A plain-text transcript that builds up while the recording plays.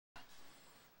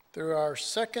through our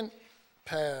second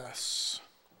pass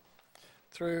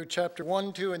through chapter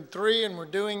 1, 2, and 3, and we're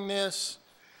doing this,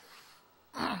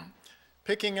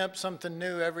 picking up something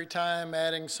new every time,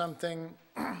 adding something,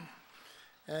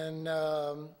 and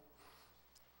our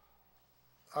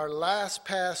last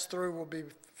pass through will be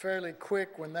fairly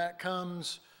quick when that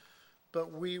comes,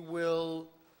 but we will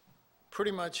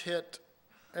pretty much hit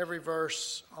every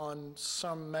verse on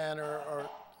some manner or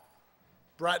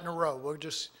right in a row. We'll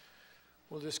just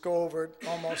go over it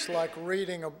almost like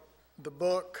reading the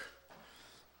book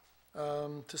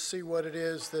to see what it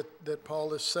is that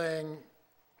Paul is saying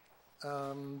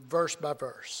verse by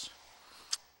verse.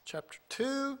 Chapter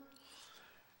 2,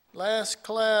 last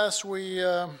class we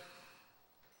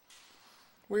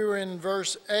were in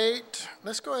verse 8.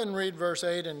 Let's go ahead and read verse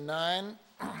 8 and 9,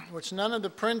 which none of the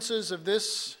princes of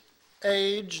this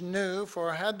age knew,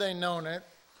 for had they known it,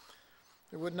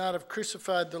 they would not have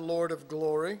crucified the Lord of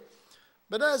glory.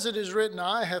 But as it is written,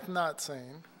 eye hath not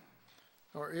seen,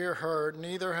 nor ear heard,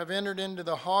 neither have entered into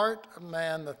the heart of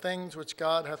man the things which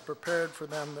God hath prepared for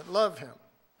them that love him.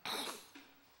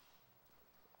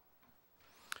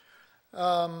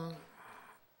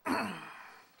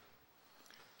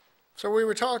 So we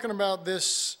were talking about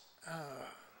this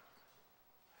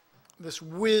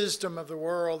wisdom of the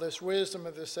world, this wisdom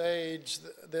of this age,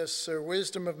 this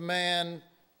wisdom of man,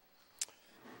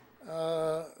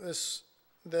 this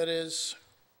that is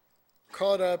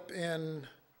caught up in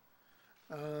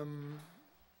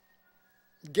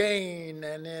gain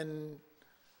and in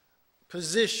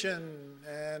position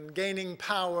and gaining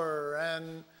power,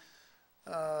 and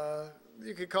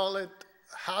you could call it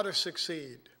how to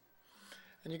succeed.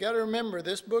 And you got to remember,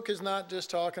 this book is not just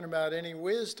talking about any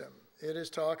wisdom. It is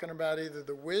talking about either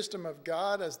the wisdom of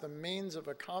God as the means of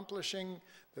accomplishing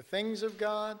the things of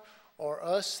God, or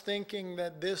us thinking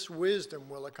that this wisdom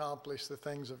will accomplish the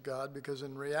things of God, because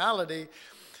in reality,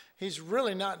 he's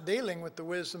really not dealing with the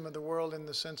wisdom of the world in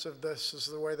the sense of this is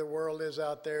the way the world is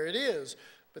out there. It is.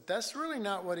 But that's really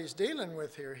not what he's dealing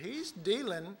with here. He's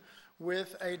dealing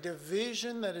with a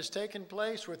division that has taken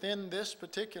place within this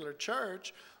particular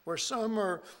church, where some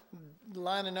are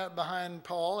lining up behind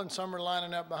Paul, and some are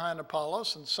lining up behind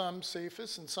Apollos, and some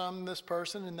Cephas, and some this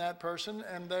person and that person,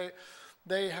 and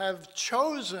they have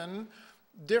chosen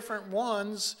different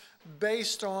ones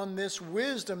based on this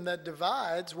wisdom that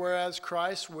divides, whereas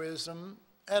Christ's wisdom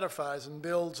edifies and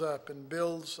builds up and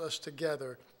builds us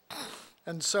together.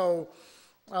 And so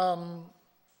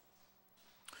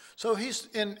he's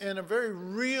in a very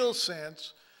real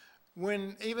sense,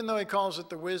 even though he calls it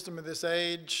the wisdom of this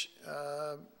age,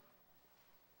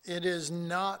 it is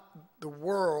not the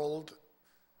world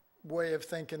way of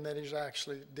thinking that he's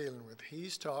actually dealing with.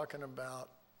 He's talking about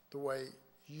the way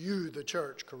you, the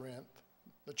church at Corinth,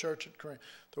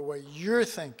 the way you're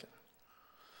thinking.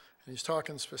 And he's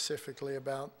talking specifically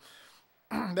about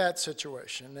that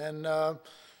situation. And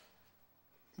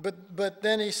but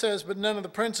then he says, but none of the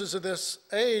princes of this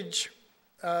age,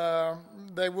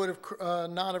 they would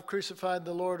have not have crucified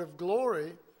the Lord of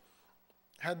glory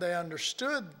had they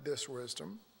understood this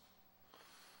wisdom.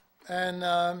 And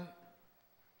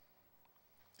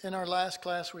in our last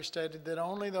class, we stated that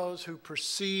only those who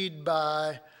proceed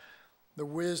by the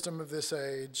wisdom of this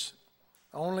age,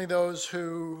 only those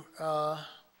who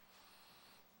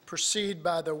proceed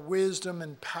by the wisdom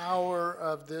and power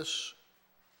of this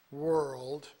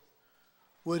world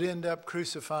would end up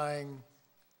crucifying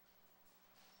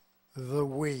the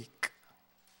weak.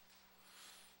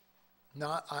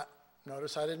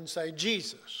 Notice I didn't say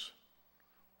Jesus,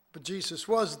 but Jesus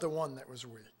was the one that was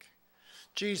weak.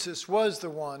 Jesus was the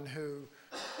one who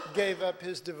gave up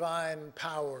his divine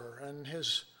power and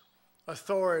his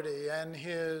authority and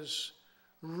his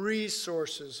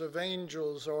resources of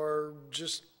angels, or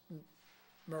just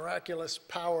miraculous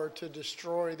power to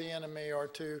destroy the enemy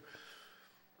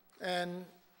and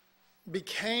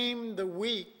became the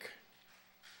weak.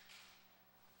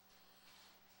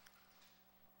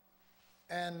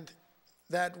 And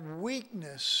that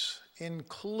weakness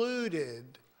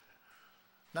included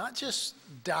not just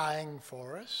dying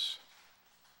for us.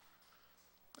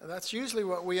 That's usually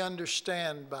what we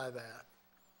understand by that.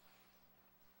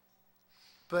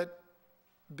 But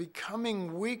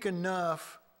becoming weak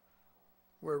enough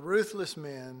where ruthless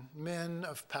men, men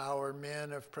of power,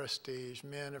 men of prestige,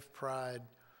 men of pride,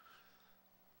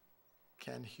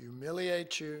 can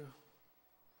humiliate you,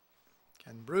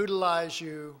 can brutalize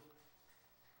you,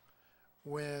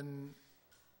 when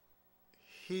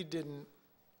he didn't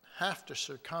have to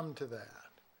succumb to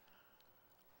that.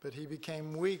 But he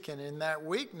became weak, and in that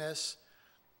weakness,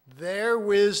 their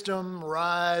wisdom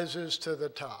rises to the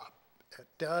top. It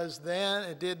does then,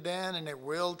 it did then, and it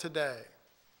will today.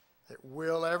 It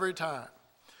will every time.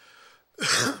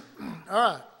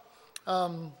 All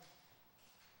right.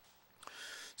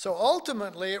 So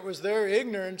ultimately, it was their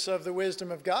ignorance of the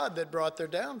wisdom of God that brought their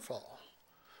downfall.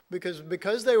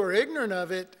 Because they were ignorant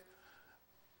of it,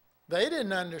 they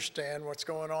didn't understand what's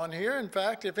going on here. In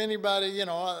fact, if anybody,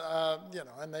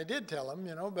 and they did tell them,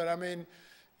 but I mean,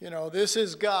 this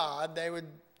is God, they would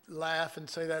laugh and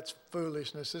say that's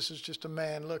foolishness. This is just a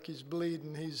man. Look, he's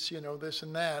bleeding. He's, this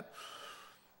and that.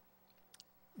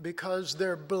 Because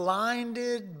they're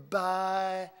blinded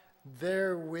by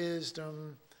their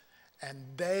wisdom, and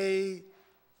they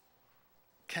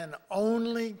can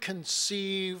only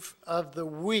conceive of the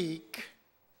weak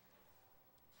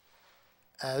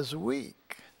as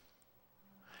weak,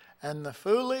 and the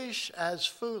foolish as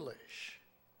foolish.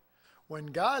 When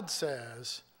God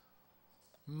says,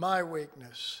 my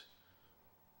weakness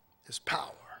is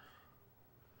power,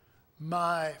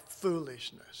 my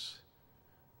foolishness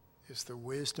is the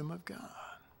wisdom of God.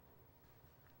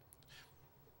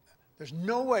 There's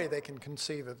no way they can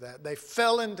conceive of that. They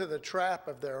fell into the trap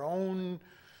of their own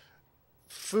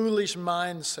foolish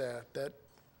mindset that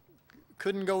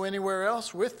couldn't go anywhere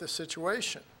else with the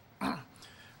situation. All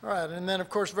right, and then of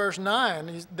course verse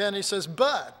 9, then he says,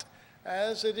 but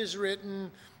as it is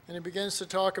written, and he begins to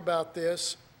talk about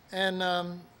this, and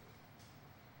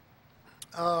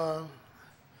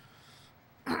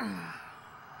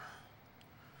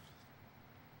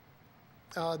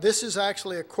this is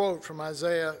actually a quote from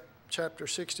Isaiah chapter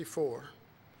 64.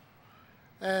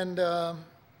 And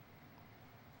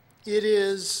it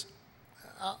is,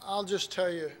 I'll just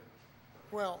tell you,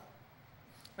 well,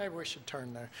 maybe we should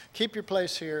turn there. Keep your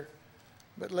place here,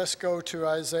 but let's go to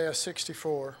Isaiah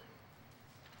 64.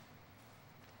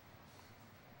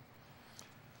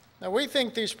 Now, we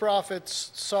think these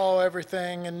prophets saw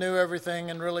everything and knew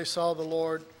everything and really saw the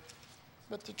Lord,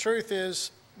 but the truth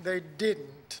is they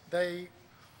didn't. They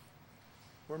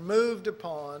were moved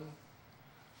upon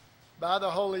by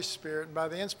the Holy Spirit and by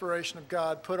the inspiration of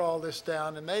God, put all this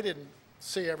down, and they didn't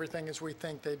see everything as we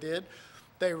think they did.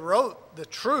 They wrote the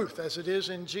truth as it is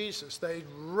in Jesus. They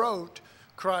wrote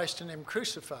Christ and Him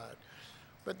crucified,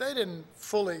 but they didn't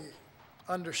fully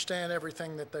understand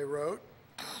everything that they wrote.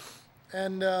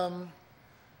 And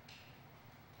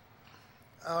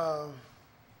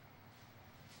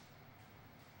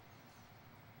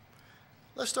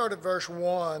let's start at verse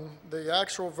 1. The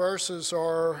actual verses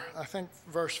are, I think,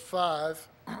 verse 5,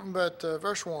 but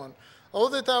verse 1. Oh,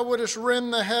 that thou wouldest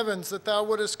rend the heavens, that thou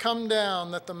wouldest come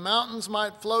down, that the mountains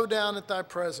might flow down at thy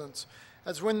presence.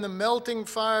 As when the melting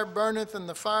fire burneth, and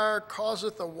the fire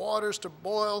causeth the waters to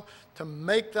boil, to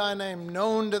make thy name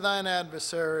known to thine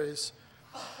adversaries,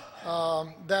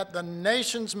 that the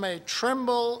nations may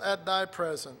tremble at thy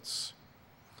presence.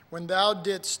 When thou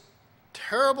didst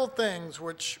terrible things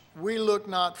which we look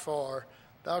not for,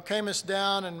 thou camest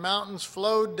down, and mountains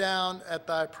flowed down at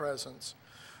thy presence.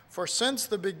 For since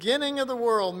the beginning of the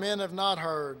world men have not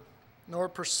heard, nor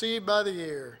perceived by the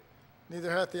ear,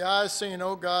 neither hath the eye seen,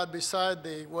 O God, beside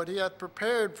thee, what he hath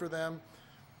prepared for them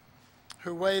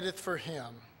who waiteth for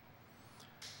him.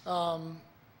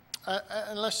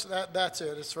 Unless that's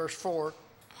it, it's verse 4.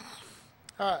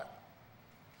 All right.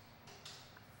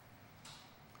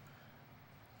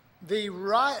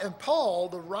 And Paul,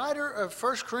 the writer of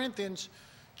 1 Corinthians,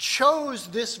 chose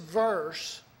this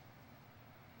verse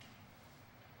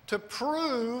to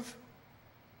prove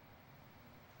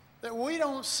that we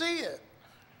don't see it.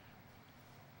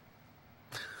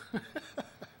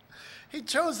 He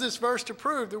chose this verse to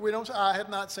prove that we don't. I have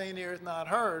not seen, ear hath not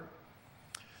heard.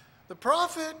 The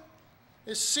prophet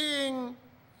is seeing,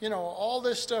 all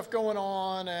this stuff going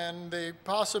on, and the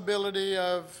possibility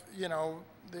of,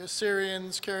 the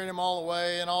Assyrians carrying him all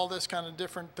away, and all this kind of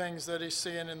different things that he's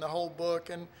seeing in the whole book.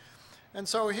 And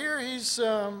so here he's,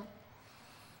 the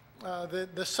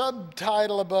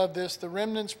subtitle above this, The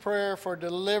Remnant's Prayer for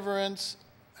Deliverance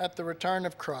at the Return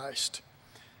of Christ.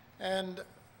 And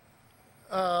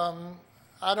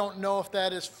I don't know if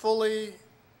that is fully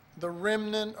the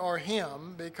remnant or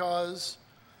him, because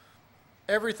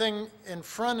everything in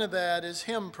front of that is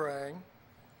him praying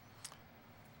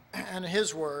and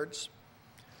his words.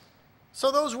 So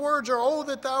those words are, oh,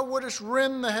 that thou wouldest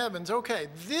rend the heavens. Okay,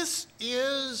 this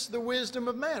is the wisdom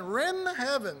of man. Rend the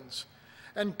heavens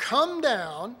and come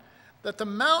down, that the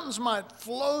mountains might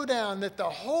flow down, that the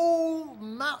whole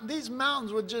mountain, these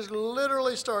mountains would just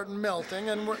literally start melting,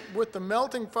 and with the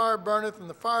melting fire burneth, and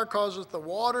the fire causeth the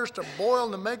waters to boil,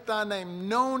 and to make thy name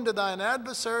known to thine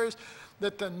adversaries,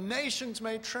 that the nations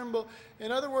may tremble.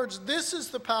 In other words, this is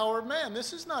the power of man.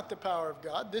 This is not the power of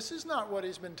God. This is not what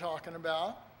he's been talking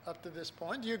about up to this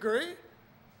point. Do you agree?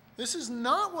 This is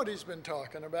not what he's been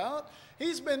talking about.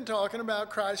 He's been talking about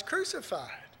Christ crucified.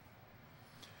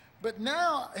 But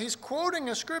now he's quoting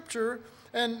a scripture,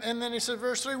 and then he said,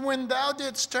 verse 3, when thou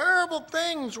didst terrible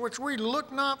things which we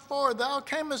looked not for, thou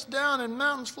camest down, and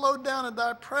mountains flowed down at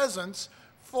thy presence,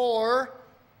 for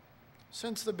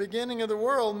since the beginning of the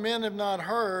world men have not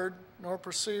heard, nor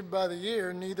perceived by the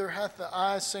ear, neither hath the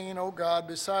eye seen, O God,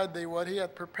 beside thee, what he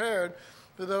hath prepared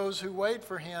for those who wait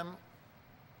for him.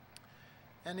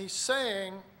 And he's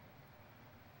saying,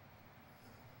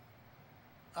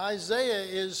 Isaiah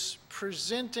is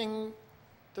presenting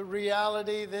the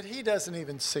reality that he doesn't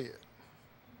even see it.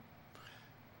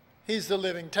 He's the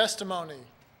living testimony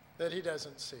that he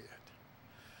doesn't see it.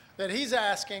 That he's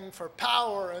asking for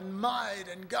power and might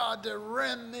and God to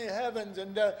rend the heavens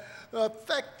and to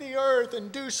affect the earth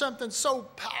and do something so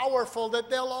powerful that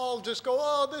they'll all just go,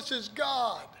 oh, this is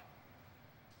God.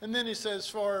 And then he says,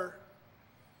 for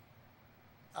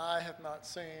eye have not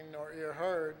seen nor ear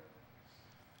heard.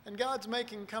 And God's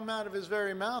making come out of his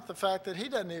very mouth the fact that he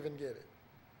doesn't even get it.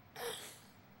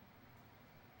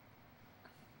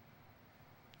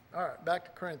 All right, back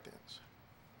to Corinthians.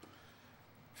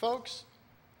 Folks,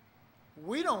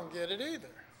 we don't get it either.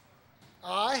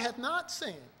 Eye hath not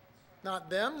seen. Not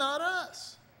them, not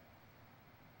us.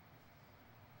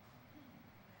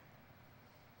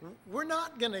 We're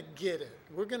not going to get it.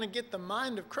 We're going to get the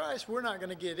mind of Christ. We're not going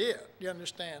to get it. You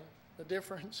understand the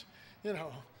difference? You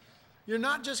know, you're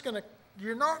not going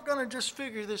to just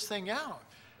figure this thing out.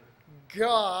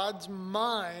 God's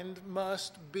mind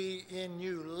must be in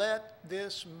you. Let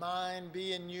this mind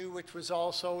be in you, which was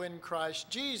also in Christ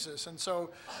Jesus. And so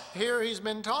here he's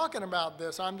been talking about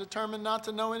this. I'm determined not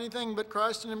to know anything but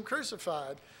Christ and him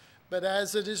crucified. But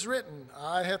as it is written,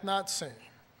 eye hath not seen.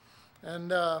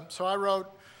 And so I wrote,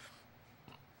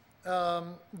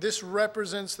 this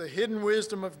represents the hidden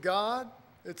wisdom of God.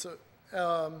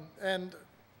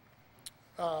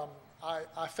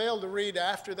 I failed to read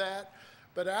after that.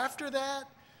 But after that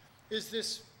is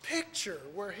this picture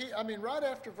where right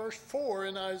after verse 4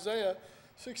 in Isaiah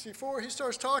 64, he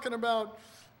starts talking about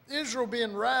Israel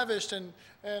being ravished and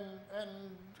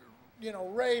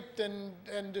raped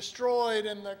and destroyed,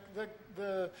 and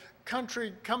the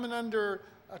country coming under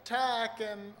attack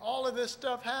and all of this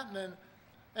stuff happening.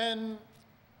 And,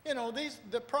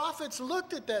 the prophets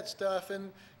looked at that stuff,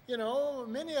 and,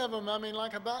 many of them,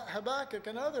 like Habakkuk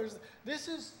and others, this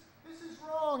is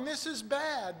wrong, this is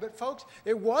bad. But folks,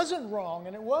 it wasn't wrong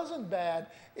and it wasn't bad.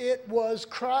 It was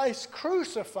Christ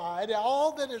crucified.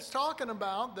 All that it's talking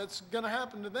about that's going to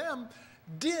happen to them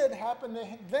did happen to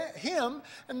him,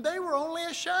 and they were only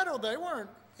a shadow. They weren't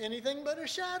anything but a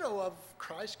shadow of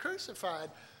Christ crucified.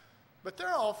 But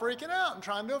they're all freaking out and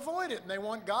trying to avoid it, and they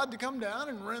want God to come down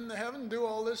and rend the heaven and do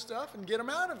all this stuff and get them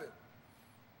out of it.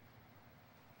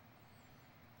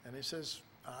 And he says,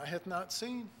 eye hath not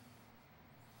seen,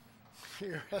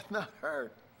 ear hath not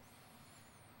heard.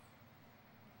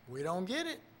 We don't get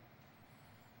it.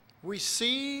 We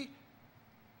see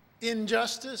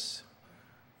injustice.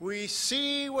 We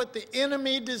see what the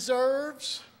enemy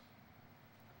deserves.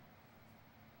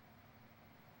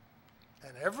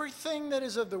 And everything that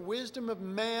is of the wisdom of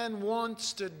man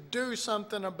wants to do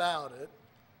something about it,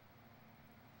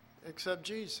 except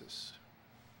Jesus,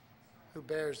 who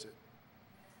bears it.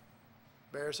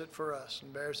 Bears it for us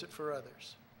and bears it for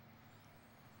others.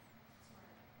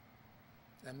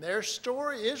 And their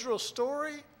story, Israel's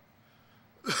story,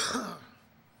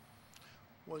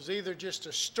 was either just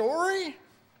a story,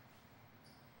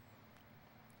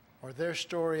 or their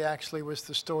story actually was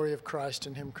the story of Christ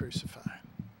and him crucified.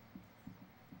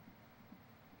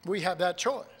 We have that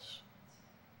choice.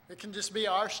 It can just be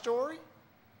our story.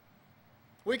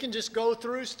 We can just go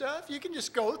through stuff. You can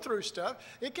just go through stuff.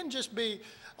 It can just be,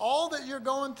 all that you're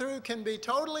going through can be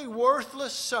totally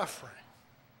worthless suffering.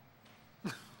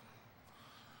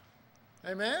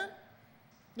 Amen?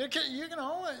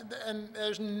 And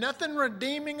there's nothing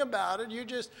redeeming about it. You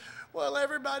just, well,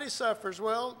 everybody suffers.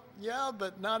 Well, yeah,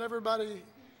 but not everybody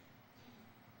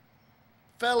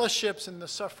fellowships in the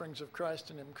sufferings of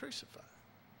Christ and him crucified.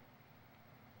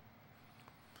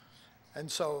 And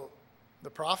so the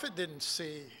prophet didn't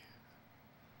see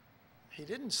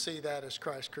that as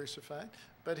Christ crucified,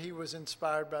 but he was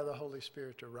inspired by the Holy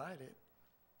Spirit to write it.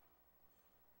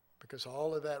 Because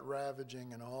all of that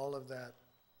ravaging and all of that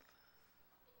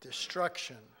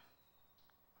destruction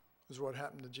is what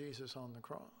happened to Jesus on the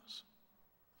cross.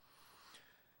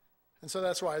 And so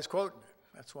that's why he's quoting it.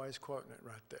 That's why he's quoting it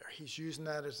right there. He's using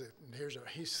that as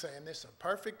he's saying this is a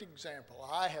perfect example.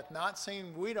 I have not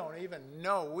seen, we don't even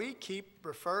know. We keep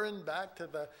referring back to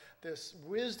this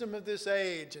wisdom of this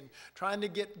age and trying to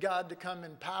get God to come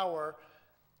in power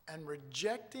and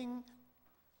rejecting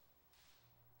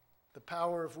the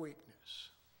power of weakness,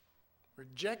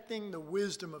 rejecting the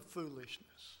wisdom of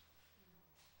foolishness.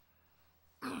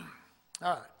 All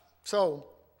right, so,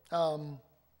 and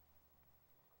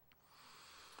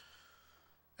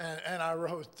I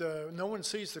wrote, no one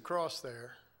sees the cross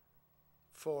there,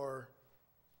 for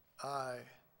eye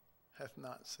hath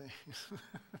not seen.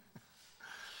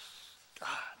 God,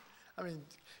 I mean,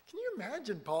 can you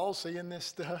imagine Paul seeing this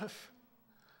stuff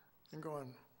and going,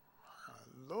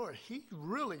 Lord, he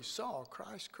really saw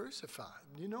Christ crucified.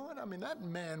 You know what? I mean, that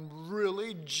man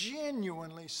really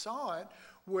genuinely saw it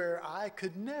where I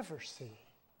could never see.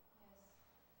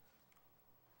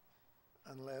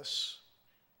 Unless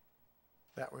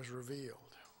that was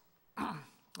revealed. All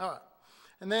right.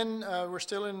 And then we're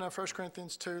still in 1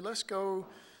 Corinthians 2. Let's go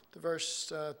to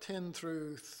verse 10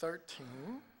 through 13.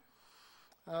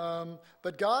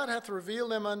 But God hath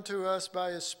revealed them unto us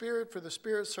by his Spirit, for the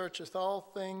Spirit searcheth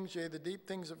all things, yea, the deep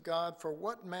things of God. For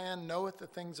what man knoweth the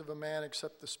things of a man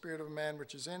except the spirit of a man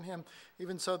which is in him?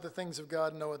 Even so the things of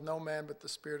God knoweth no man but the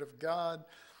Spirit of God.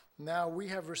 Now we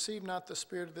have received not the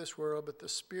spirit of this world, but the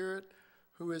Spirit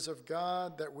who is of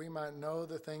God, that we might know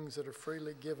the things that are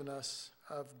freely given us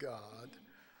of God.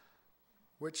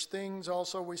 Which things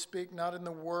also we speak, not in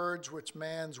the words which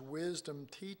man's wisdom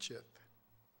teacheth,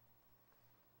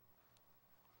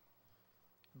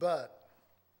 but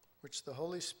which the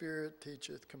Holy Spirit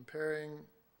teacheth, comparing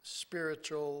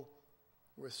spiritual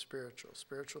with spiritual,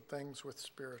 spiritual things with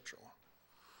spiritual.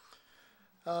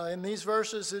 In these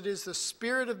verses, it is the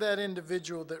spirit of that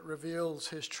individual that reveals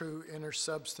his true inner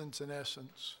substance and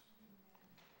essence.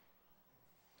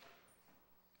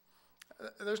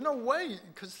 There's no way,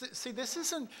 because see, this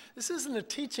isn't a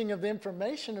teaching of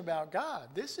information about God.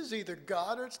 This is either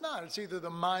God or it's not. It's either the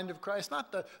mind of Christ,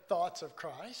 not the thoughts of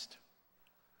Christ.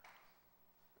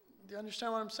 Do you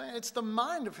understand what I'm saying? It's the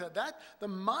mind of God. The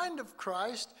mind of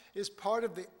Christ is part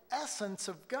of the essence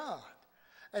of God.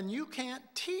 And you can't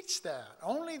teach that.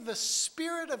 Only the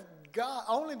Spirit of God,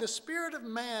 only the Spirit of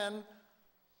man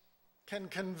can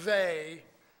convey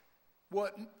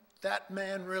what that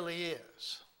man really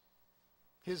is.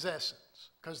 His essence.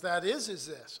 Because that is his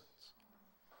essence.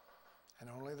 And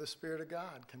only the Spirit of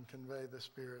God can convey the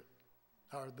Spirit,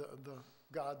 or the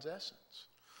God's essence.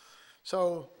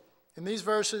 So, in these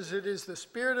verses, it is the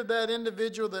spirit of that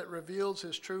individual that reveals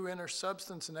his true inner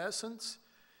substance and essence.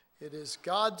 It is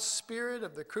God's Spirit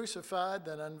of the crucified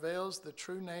that unveils the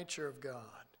true nature of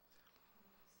God.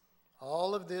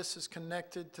 All of this is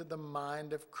connected to the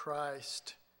mind of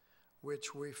Christ,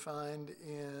 which we find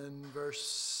in verse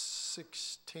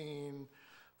 16.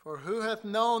 For who hath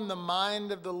known the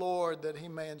mind of the Lord that he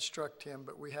may instruct him?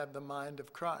 But we have the mind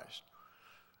of Christ.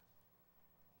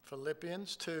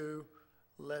 Philippians 2,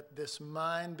 let this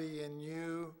mind be in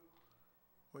you,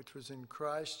 which was in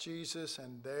Christ Jesus.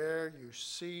 And there you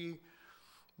see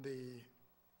the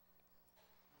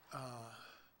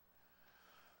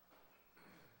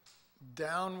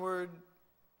downward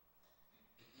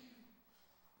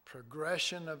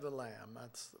progression of the Lamb.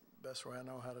 That's the best way I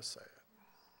know how to say it.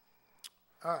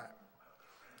 All right.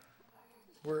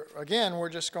 We're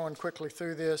just going quickly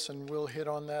through this, and we'll hit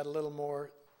on that a little more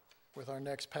with our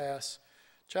next pass.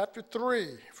 Chapter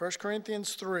 3, 1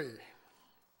 Corinthians 3.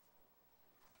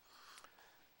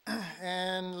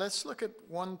 And let's look at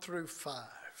 1 through 5.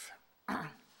 And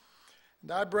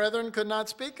I, brethren, could not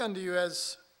speak unto you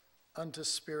as unto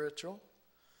spiritual,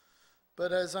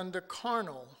 but as unto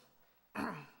carnal,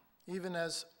 even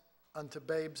as unto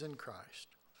babes in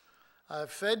Christ. I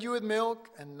have fed you with milk,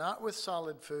 and not with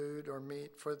solid food or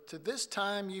meat, for to this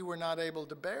time ye were not able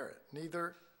to bear it,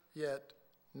 neither yet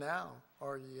now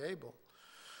are ye able.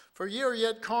 For ye are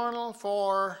yet carnal,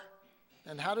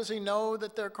 and how does he know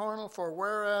that they're carnal? For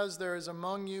whereas there is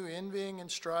among you envying and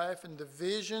strife and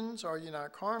divisions, are ye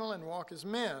not carnal and walk as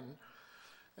men?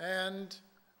 And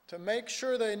to make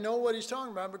sure they know what he's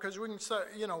talking about, because we can say,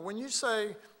 when you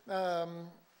say, as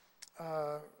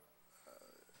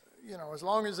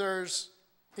long as there's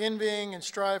envying and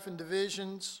strife and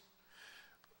divisions,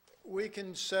 we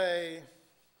can say,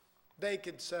 they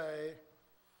could say,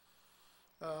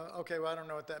 okay, well, I don't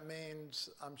know what that means.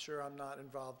 I'm sure I'm not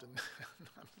involved in that.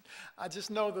 I just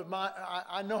know that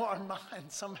I know our mind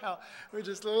somehow. We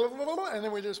just, and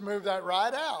then we just move that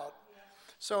right out.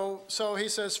 So he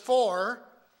says, for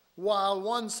while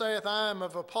one saith, I am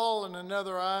of Paul, and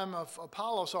another, I am of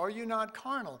Apollos, are you not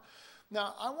carnal?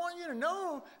 Now, I want you to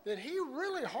know that he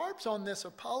really harps on this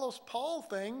Apollos-Paul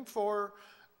thing for,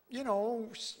 at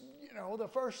least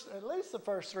the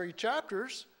first 3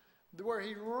 chapters, where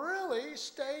he really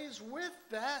stays with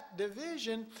that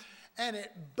division, and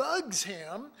it bugs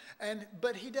him,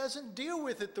 but he doesn't deal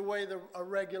with it the way a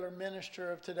regular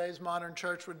minister of today's modern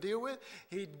church would deal with it.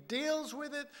 He deals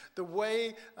with it the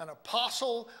way an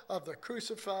apostle of the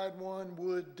crucified one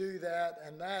would do that,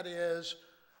 and that is,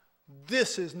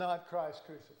 this is not Christ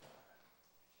crucified.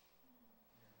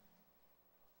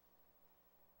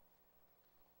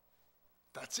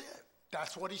 That's it.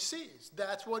 That's what he sees.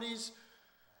 That's what he's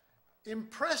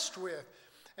impressed with.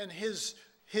 And his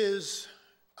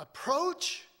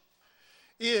approach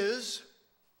is,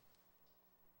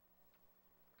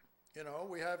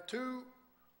 we have two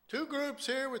groups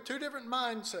here with 2 different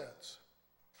mindsets.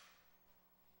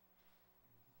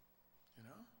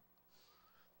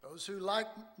 Those who like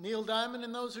Neil Diamond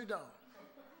and those who don't.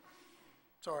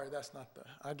 Sorry, that's not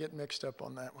I get mixed up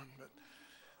on that one. But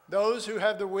those who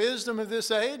have the wisdom of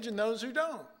this age and those who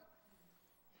don't.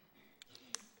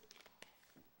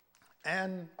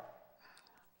 And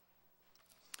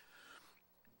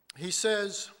he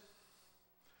says,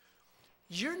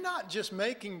 you're not just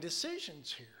making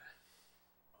decisions here.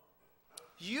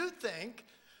 You think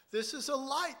this is a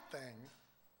light thing.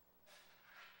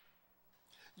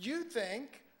 You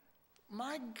think,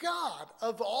 my God,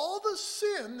 of all the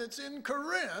sin that's in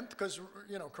Corinth, because,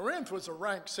 Corinth was a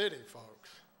rank city, folks.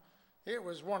 It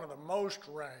was one of the most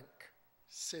rank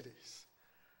cities.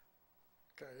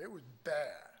 Okay, it was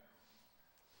bad.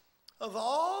 Of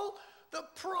all the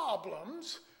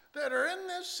problems that are in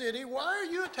this city, why are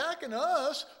you attacking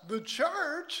us, the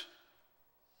church,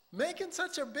 making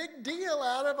such a big deal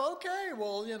out of, okay,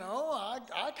 well,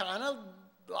 I kind of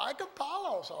like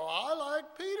Apollos, or I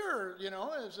like Peter,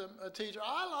 as a teacher.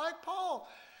 I like Paul.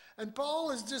 And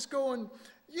Paul is just going,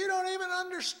 you don't even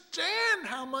understand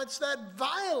how much that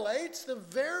violates the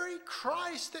very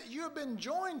Christ that you have been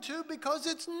joined to, because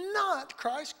it's not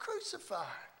Christ crucified.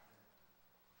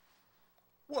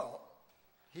 Well,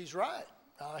 he's right.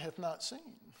 Eye hath not seen.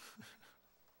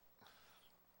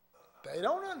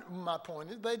 My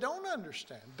point is, they don't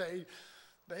understand. They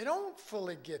don't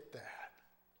fully get that.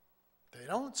 They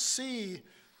don't see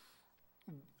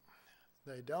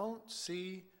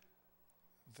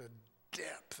the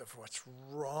depth of what's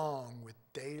wrong with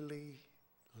daily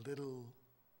little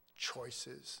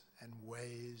choices and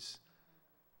ways.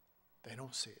 They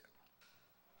don't see it.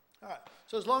 All right.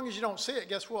 So as long as you don't see it,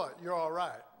 guess what? You're all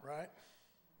right, right?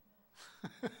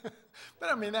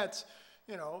 But I mean, that's,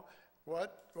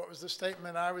 what was the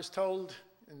statement I was told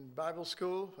in Bible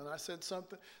school when I said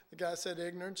something? The guy said,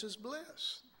 ignorance is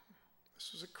bliss.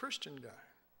 This was a Christian guy.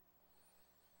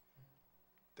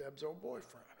 Deb's old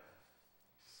boyfriend.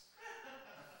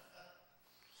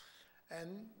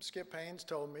 And Skip Haynes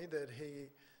told me that he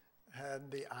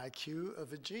had the IQ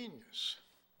of a genius.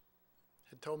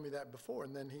 Had told me that before,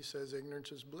 and then he says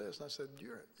ignorance is bliss. And I said,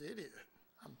 you're an idiot.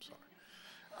 I'm sorry.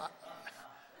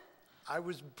 I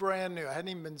was brand new. I hadn't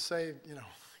even been saved,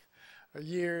 a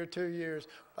year, 2 years.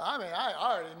 But I mean, I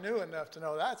already knew enough to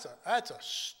know that's a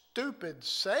stupid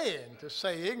saying to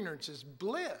say ignorance is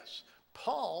bliss.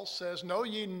 Paul says, know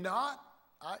ye not,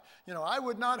 I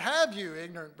would not have you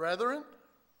ignorant, brethren.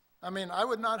 I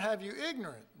would not have you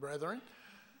ignorant, brethren.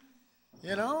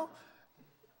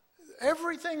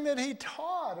 Everything that he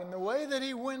taught and the way that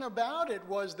he went about it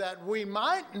was that we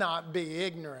might not be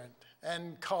ignorant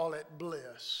and call it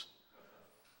bliss.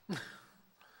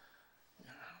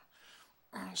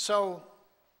 So,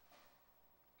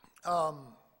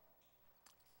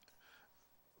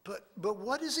 but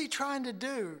what is he trying to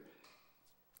do?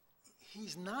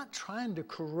 He's not trying to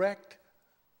correct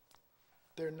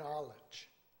their knowledge.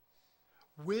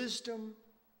 Wisdom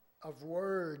of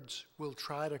words will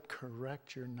try to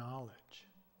correct your knowledge.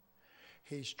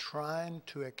 He's trying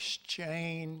to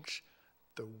exchange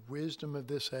the wisdom of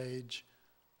this age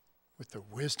with the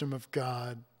wisdom of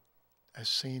God as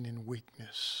seen in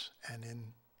weakness and in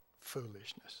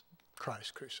foolishness.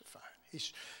 Christ crucified.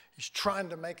 He's trying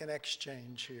to make an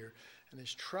exchange here, and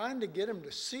he's trying to get them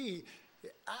to see the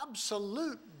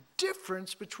absolute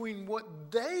difference between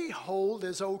what they hold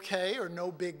as okay or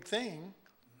no big thing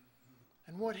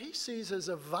and what he sees as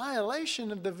a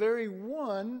violation of the very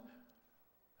one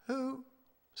who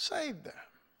saved them.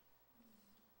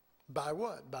 By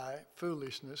what? By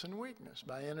foolishness and weakness,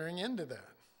 by entering into that.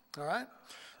 All right?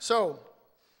 So,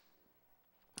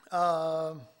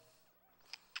 how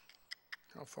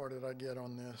far did I get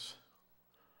on this?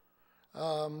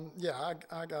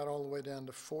 I got all the way down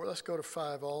to 4. Let's go to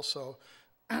 5 also.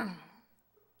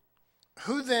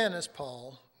 Who then is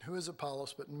Paul? Who is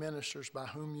Apollos but ministers by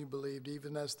whom you believed,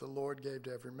 even as the Lord gave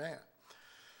to every man?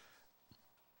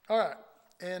 All right.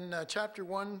 In chapter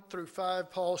 1 through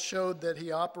 5, Paul showed that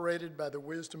he operated by the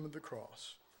wisdom of the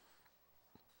cross.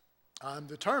 I'm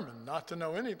determined not to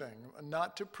know anything,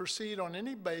 not to proceed on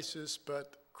any basis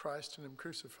but Christ and him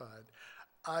crucified.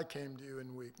 I came to you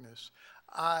in weakness.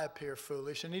 I appear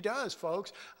foolish. And he does,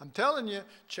 folks. I'm telling you,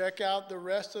 check out the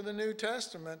rest of the New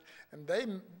Testament. And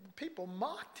people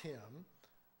mocked him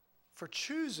for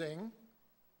choosing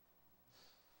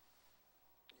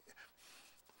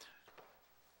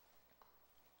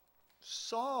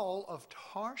Saul of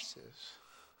Tarsus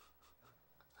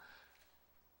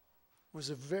was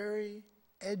a very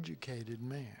educated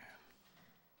man.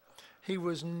 He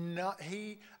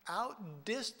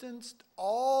outdistanced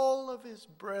all of his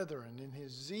brethren in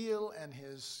his zeal and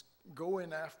his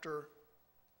going after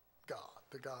God,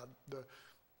 the God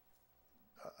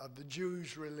of the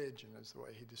Jewish religion, is the way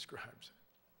he describes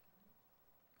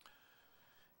it.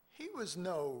 He was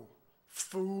no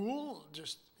fool,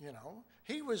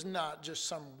 he was not just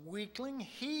some weakling.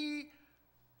 He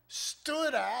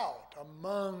stood out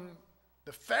among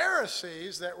the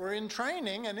Pharisees that were in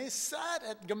training, and he sat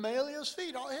at Gamaliel's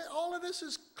feet. All of this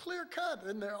is clear cut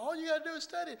in there. All you got to do is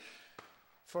study it.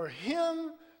 For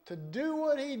him to do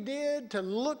what he did, to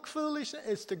look foolish,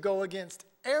 is to go against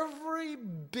every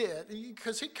bit.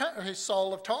 Because he's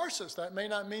Saul of Tarsus. That may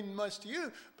not mean much to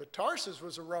you, but Tarsus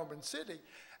was a Roman city,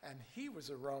 and he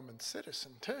was a Roman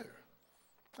citizen too.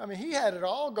 I mean, he had it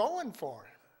all going for him.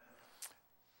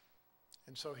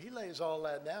 And so he lays all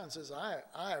that down and says,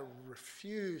 I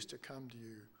refuse to come to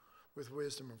you with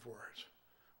wisdom of words.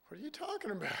 What are you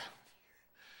talking about?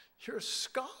 You're a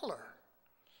scholar.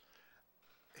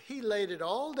 He laid it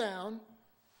all down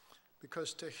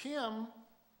because to him,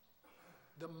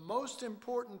 the most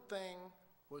important thing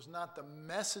was not the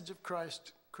message of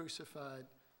Christ crucified,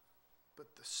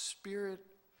 but the spirit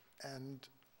and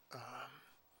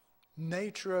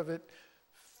nature of it,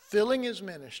 filling his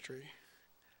ministry,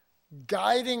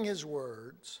 guiding his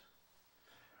words,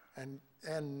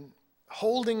 and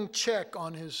holding check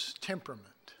on his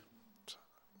temperament. So,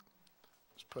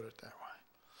 let's put it that way.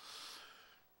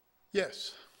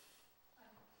 Yes?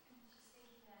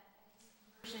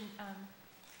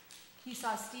 He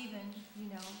saw Stephen,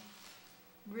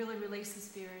 really release the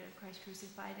spirit of Christ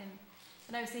crucified.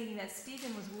 And I was thinking that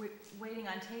Stephen was waiting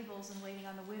on tables and waiting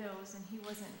on the widows, and he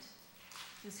wasn't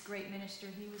this great minister.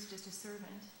 He was just a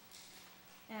servant.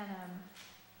 And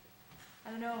I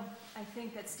don't know, I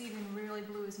think that Stephen really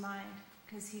blew his mind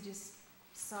because he just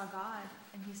saw God,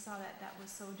 and he saw that was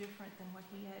so different than what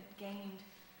he had gained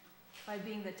by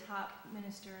being the top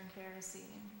minister and Pharisee,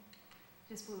 and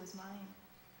just blew his mind.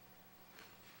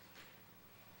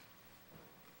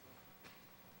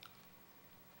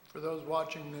 For those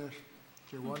watching this,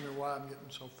 if you wonder why I'm getting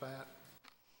so fat,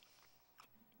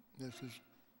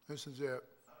 this is it.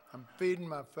 I'm feeding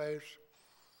my face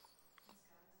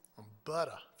on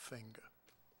Butterfinger.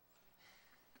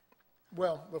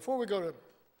 Well, before we go to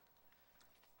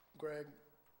Greg,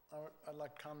 I'd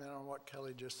like to comment on what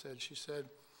Kelly just said. She said,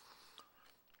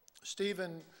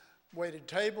 Stephen waited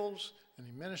tables and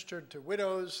he ministered to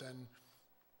widows, and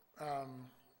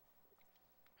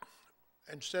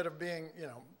instead of being,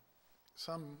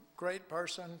 some great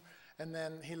person, and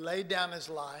then he laid down his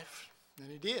life, and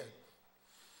he did.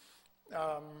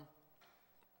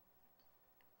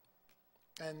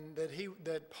 And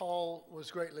that Paul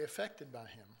was greatly affected by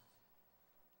him.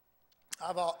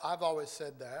 I've always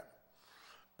said that,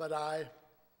 but I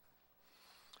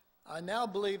now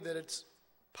believe that it's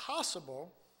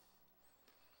possible,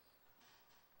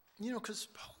 because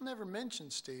Paul never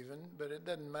mentioned Stephen, but it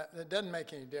doesn't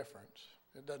make any difference.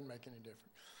 It doesn't make any difference.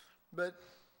 But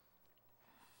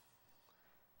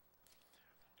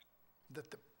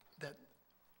that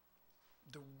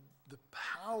the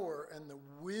power and the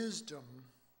wisdom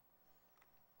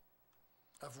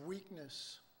of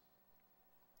weakness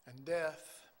and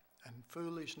death and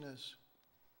foolishness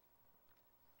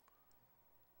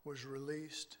was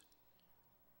released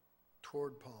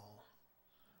toward Paul.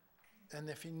 And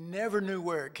if he never knew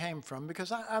where it came from,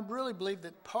 because I really believe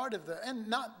that part of and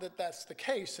not that that's the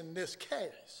case in this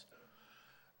case,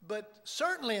 but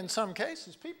certainly in some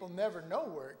cases, people never know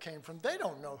where it came from. They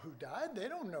don't know who died. They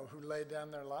don't know who laid down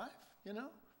their life,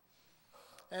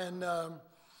 And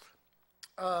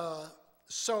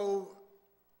so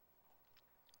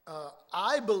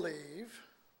I believe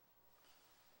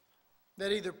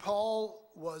that either Paul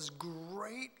was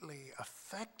greatly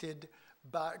affected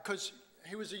by, because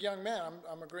he was a young man.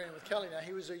 I'm agreeing with Kelly now.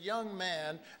 He was a young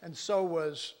man, and so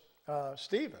was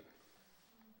Stephen.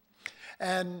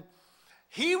 And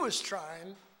he was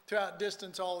trying to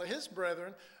outdistance all of his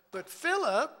brethren, but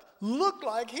Philip looked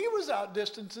like he was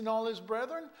outdistancing all his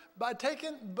brethren but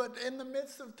in the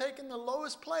midst of taking the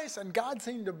lowest place. And God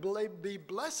seemed to be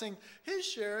blessing his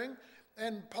sharing.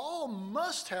 And Paul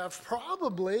must have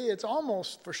probably, it's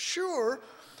almost for sure,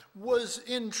 was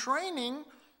in training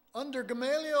under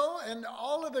Gamaliel and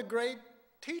all of the great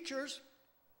teachers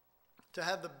to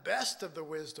have the best of the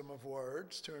wisdom of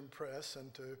words to impress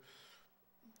and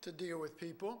to deal with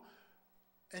people.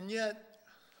 And yet,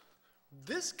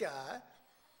 this guy,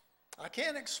 I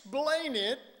can't explain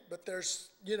it, but there's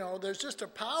just a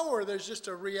power, there's just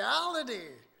a reality.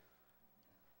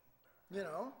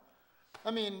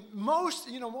 I mean, most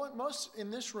in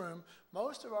this room,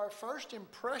 most of our first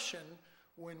impression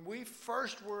when we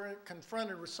first were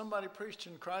confronted with somebody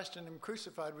preaching Christ and him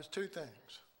crucified was two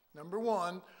things. Number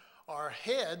one, our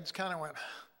heads kind of went,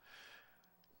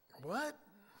 what?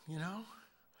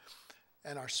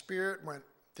 And our spirit went,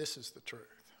 this is the truth.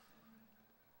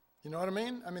 You know what I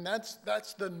mean? I mean, that's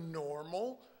the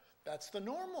normal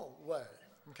way,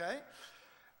 okay?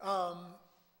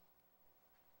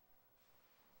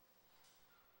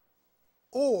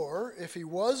 Or if he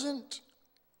wasn't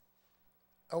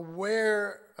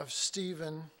aware of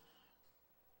Stephen,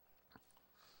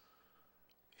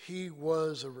 he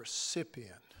was a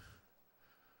recipient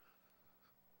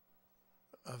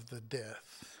of the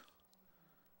death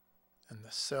and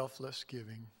the selfless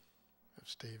giving of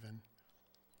Stephen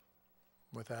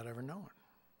without ever knowing.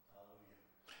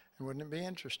 And wouldn't it be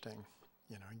interesting?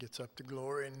 He gets up to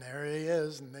glory and there he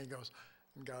is, and then he goes,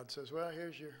 and God says, well,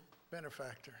 here's your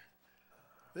benefactor.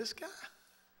 This guy,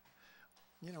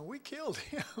 we killed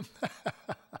him.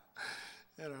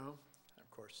 Of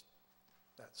course,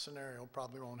 that scenario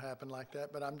probably won't happen like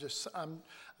that, but I'm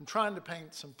trying to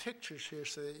paint some pictures here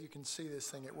so that you can see this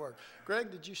thing at work. Greg,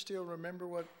 did you still remember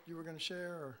what you were going to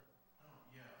share? Or? Oh,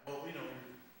 yeah. Well,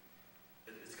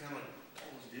 it's kind of like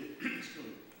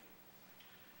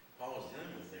Paul was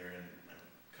dealing with there, and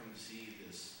I've come to see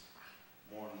this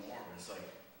more and more.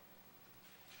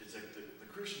 It's like the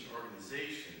Christian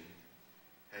organization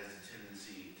has a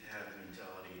tendency to have the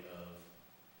mentality of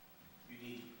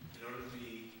in order to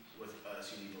be with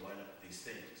us, you need to line up these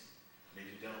things. And if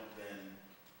you don't, then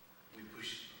we're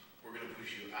going to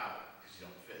push you out because you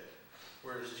don't fit.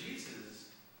 Whereas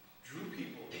Jesus drew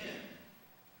people in,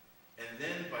 and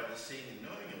then by the seeing and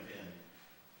knowing of him,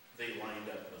 they lined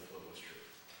up with what was true.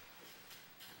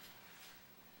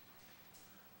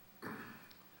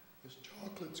 This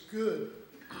chocolate's good.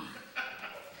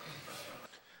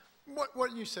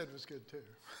 What you said was good too.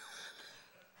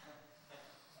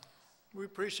 We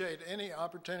appreciate any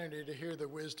opportunity to hear the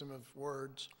wisdom of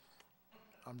words.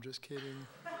 I'm just kidding.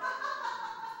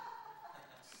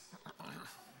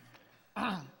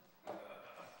 All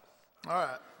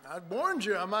right, I warned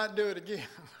you I might do it again.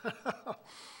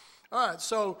 All right,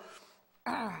 so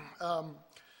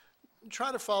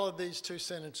try to follow these two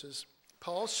sentences.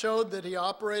 Paul showed that he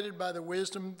operated by the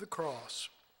wisdom of the cross.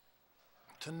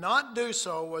 To not do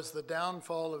so was the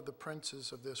downfall of the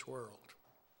princes of this world.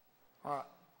 All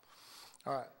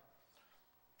right.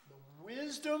 The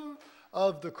wisdom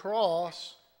of the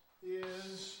cross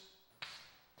is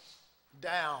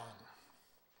down.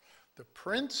 The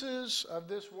princes of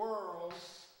this world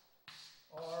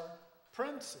are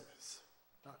princes.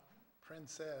 Not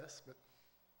princess, but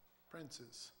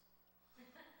princes.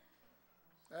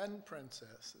 And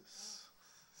princesses.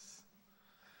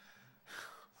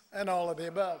 And all of the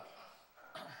above.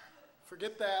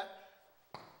 Forget that.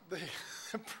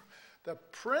 The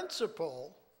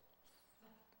principle,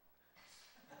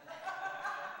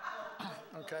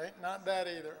 okay, not that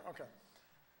either, okay.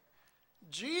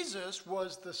 Jesus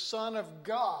was the Son of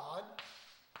God,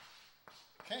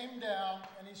 came down,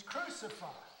 and he's crucified.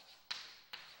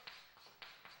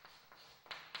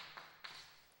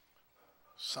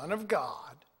 Son of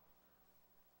God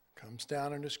comes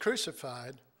down and is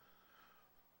crucified.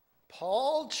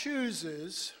 Paul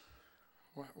chooses,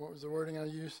 what was the wording I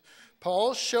used?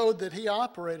 Paul showed that he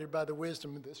operated by the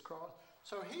wisdom of this cross.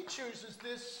 So he chooses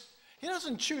this. He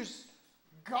doesn't choose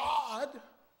God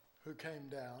who came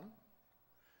down.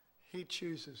 He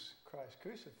chooses Christ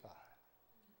crucified.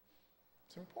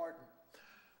 It's important.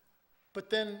 But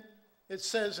then it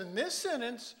says in this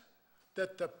sentence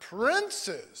that the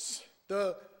princes,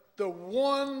 the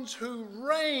ones who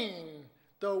reign,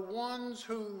 the ones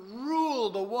who rule,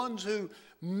 the ones who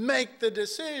make the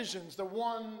decisions, the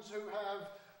ones who have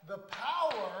the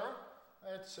power.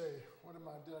 Let's see,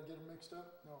 did I get them mixed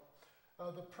up? No.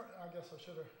 I guess I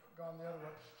should have gone the other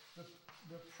way.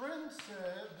 The prince,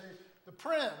 the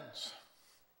prince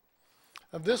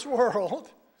of this world,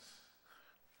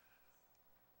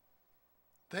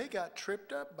 they got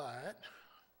tripped up by it.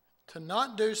 To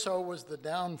not do so was the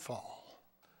downfall.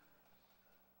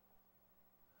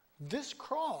 This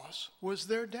cross was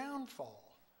their downfall.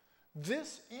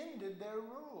 This ended their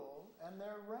rule and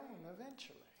their reign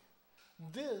eventually.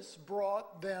 This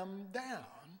brought them down.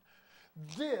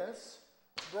 This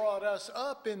brought us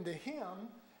up into Him,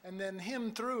 and then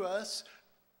Him through us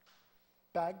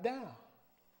back down.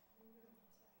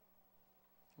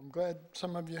 I'm glad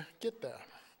some of you get that.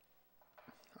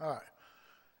 All right.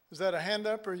 Is that a hand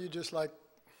up, or are you just like...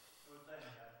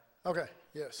 Okay,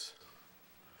 yes.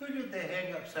 Who did they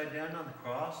hang upside down on the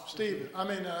cross? Peter.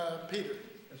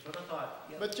 That's what I thought.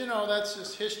 Yep. But that's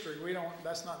just history.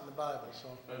 That's not in the Bible, so.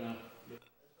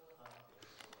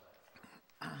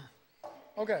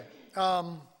 Okay.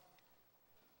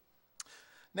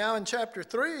 Now in chapter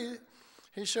 3,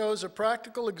 he shows a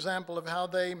practical example of how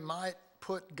they might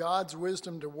put God's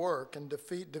wisdom to work and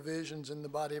defeat divisions in the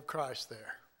body of Christ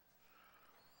there.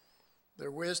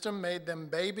 Their wisdom made them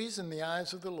babies in the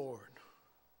eyes of the Lord.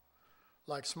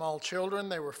 Like small children,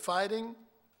 they were fighting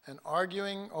and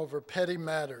arguing over petty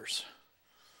matters.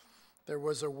 There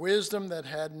was a wisdom that they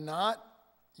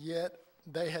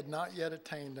had not yet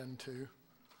attained unto,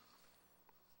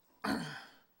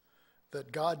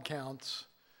 that God counts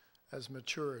as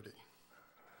maturity.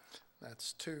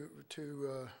 That's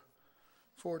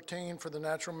 2:14. For the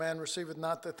natural man receiveth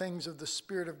not the things of the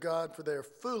Spirit of God, for they are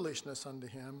foolishness unto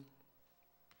him.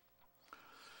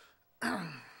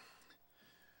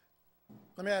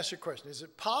 Let me ask you a question. Is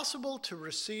it possible to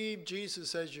receive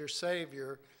Jesus as your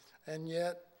Savior and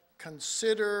yet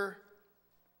consider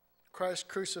Christ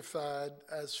crucified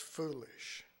as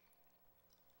foolish?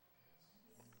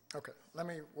 Okay, let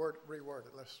me reword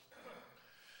it.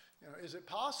 Is it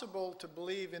possible to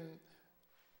believe in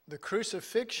the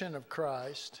crucifixion of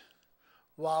Christ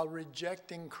while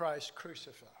rejecting Christ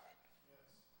crucified?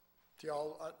 Do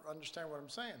y'all understand what I'm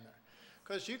saying there?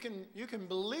 Because you can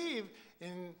believe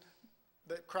in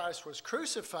that Christ was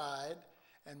crucified,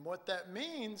 and what that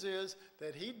means is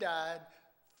that He died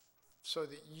so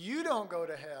that you don't go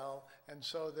to hell, and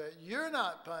so that you're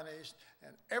not punished,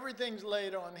 and everything's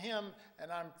laid on Him,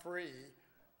 and I'm free.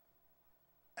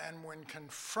 And when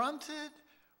confronted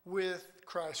with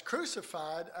Christ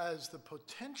crucified as the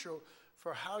potential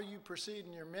for how you proceed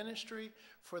in your ministry,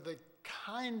 for the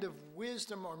kind of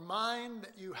wisdom or mind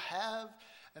that you have,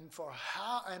 and for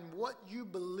how and what you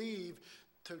believe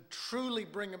to truly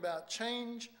bring about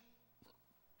change,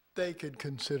 they could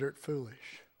consider it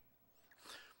foolish.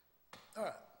 All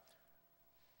right.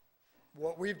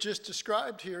 What we've just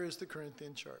described here is the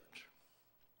Corinthian church.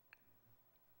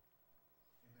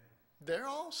 They're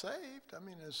all saved.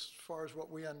 As far as what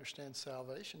we understand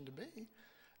salvation to be,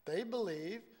 they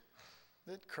believe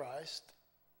that Christ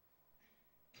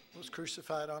was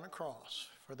crucified on a cross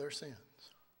for their sins.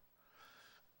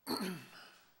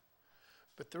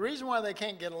 But the reason why they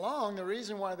can't get along, the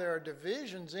reason why there are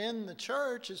divisions in the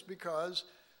church is because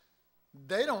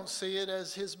they don't see it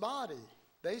as His body.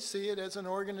 They see it as an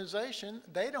organization.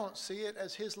 They don't see it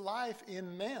as His life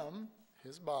in them,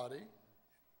 His body.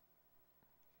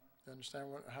 You understand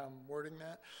how I'm wording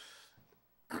that?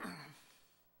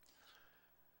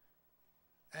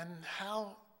 And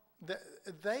how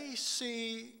they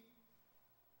see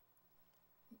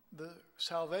the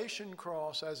salvation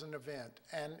cross as an event,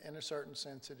 and in a certain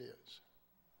sense it is.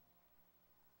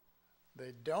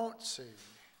 They don't see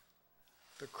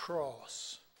the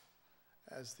cross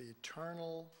as the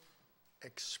eternal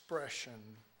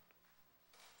expression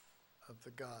of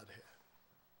the Godhead.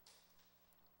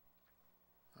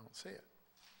 I don't see it.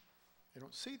 They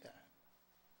don't see that.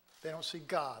 They don't see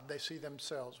God. They see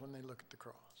themselves when they look at the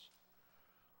cross.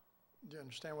 Do you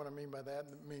understand what I mean by that?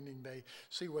 Meaning they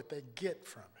see what they get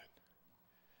from it.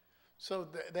 So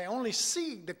they only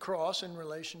see the cross in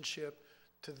relationship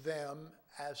to them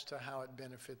as to how it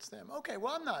benefits them. Okay,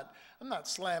 well, I'm not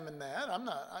slamming that. I'm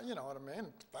not, you know what I mean?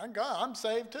 Thank God, I'm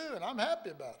saved too, and I'm happy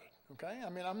about it. Okay?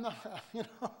 I'm not,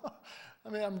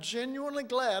 I'm genuinely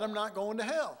glad I'm not going to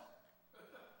hell.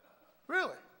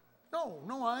 Really.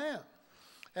 No, I am.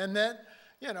 And that,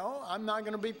 I'm not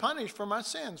going to be punished for my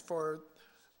sins, for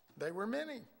they were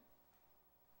many.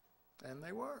 And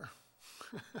they were.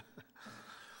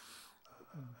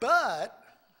 But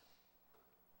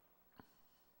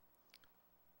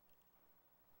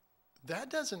that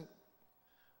doesn't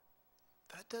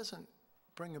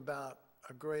bring about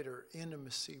a greater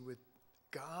intimacy with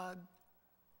God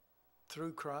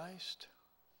through Christ,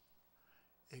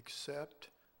 except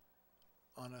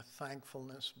on a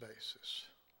thankfulness basis.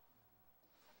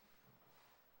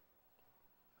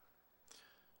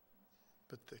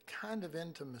 But the kind of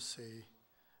intimacy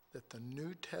that the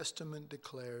New Testament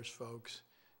declares, folks,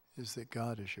 is that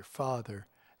God is your Father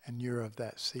and you're of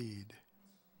that seed.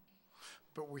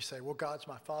 But we say, well, God's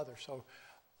my Father, so,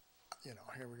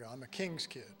 here we go. I'm a king's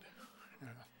kid.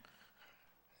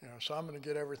 So I'm going to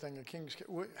get everything a king's kid.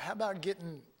 How about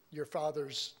getting your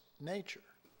Father's nature?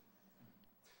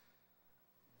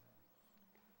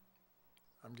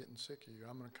 I'm getting sick of you.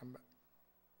 I'm going to come back.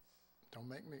 Don't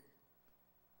make me.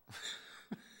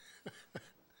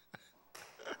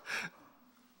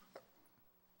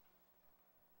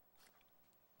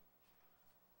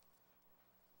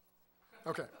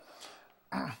 Okay.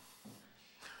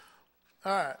 All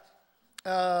right.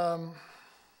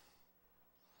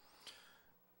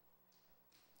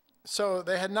 So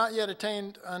they had not yet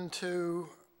attained unto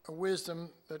a wisdom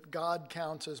that God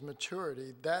counts as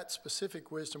maturity. That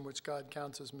specific wisdom which God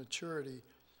counts as maturity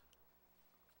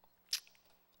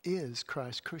is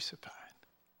Christ crucified.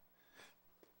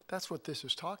 That's what this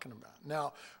is talking about.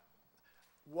 Now,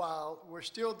 while we're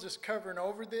still just covering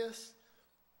over this,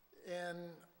 in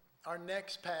our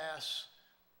next pass,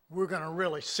 we're going to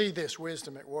really see this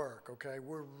wisdom at work, okay?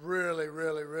 We're really,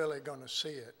 really, really going to see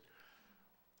it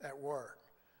at work.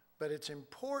 But it's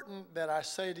important that I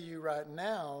say to you right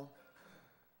now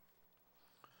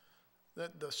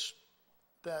that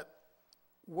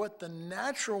what the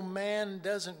natural man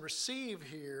doesn't receive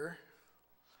here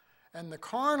and the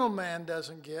carnal man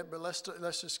doesn't get, but let's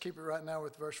just keep it right now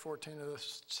with verse 14 of the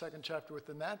second chapter with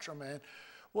the natural man.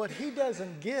 What he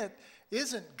doesn't get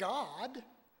isn't God.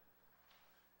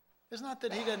 It's not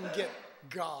that he doesn't get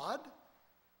God.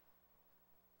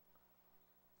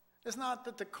 It's not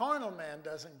that the carnal man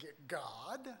doesn't get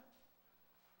God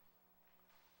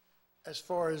as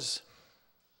far as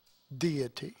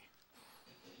deity.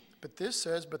 But this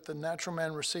says, but the natural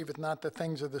man receiveth not the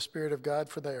things of the Spirit of God,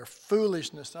 for they are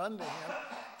foolishness unto him.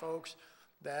 Folks,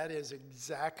 that is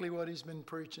exactly what he's been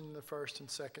preaching in the first and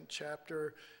second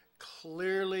chapter.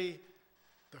 Clearly,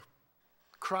 the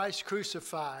Christ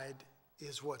crucified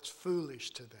is what's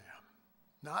foolish to them.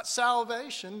 Not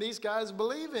salvation. These guys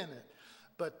believe in it.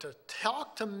 But to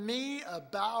talk to me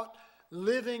about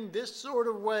living this sort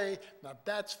of way, now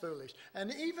that's foolish.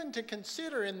 And even to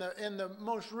consider in the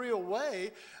most real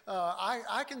way,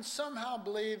 I can somehow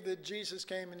believe that Jesus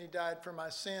came and he died for my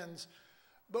sins.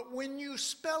 But when you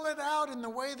spell it out in the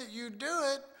way that you do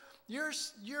it,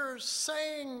 you're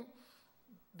saying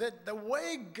that the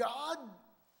way God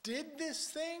did this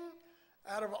thing,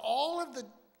 out of all of the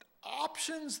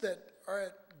options that are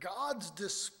at God's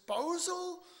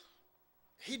disposal,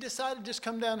 he decided to just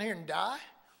come down here and die?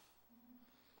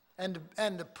 And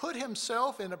to put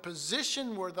himself in a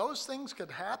position where those things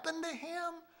could happen to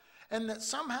him? And that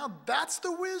somehow that's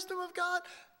the wisdom of God?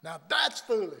 Now that's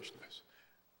foolishness.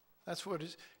 That's what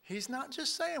he's not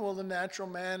just saying, well, the natural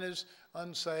man is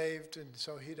unsaved and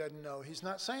so he doesn't know. He's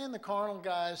not saying the carnal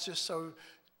guy is just so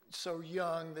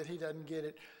young that he doesn't get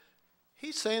it.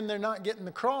 He's saying they're not getting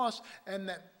the cross, and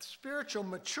that spiritual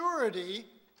maturity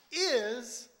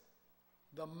is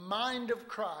the mind of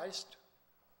Christ,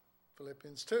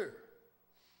 Philippians 2.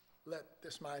 Let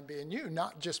this mind be in you.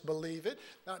 Not just believe it,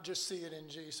 not just see it in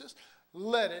Jesus.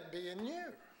 Let it be in you.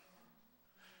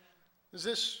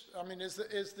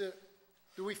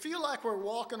 Do we feel like we're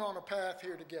walking on a path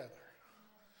here together?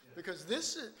 Because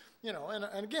this is,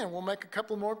 and again, we'll make a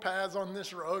couple more paths on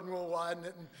this road and we'll widen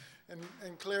it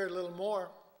and clear it a little more.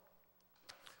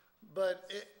 But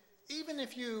even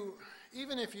if you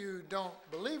don't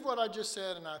believe what I just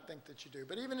said, and I think that you do,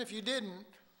 but even if you didn't,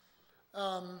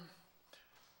 at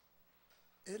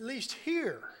least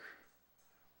hear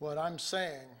what I'm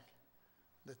saying,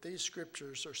 that these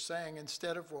scriptures are saying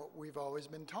instead of what we've always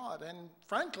been taught. And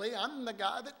frankly, I'm the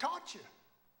guy that taught you.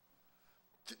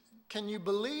 Can you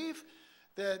believe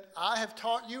that I have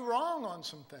taught you wrong on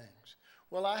some things?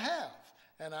 Well, I have,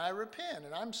 and I repent,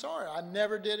 and I'm sorry. I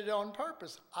never did it on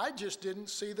purpose. I just didn't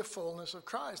see the fullness of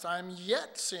Christ. I'm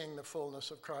yet seeing the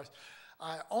fullness of Christ.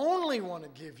 I only want to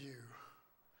give you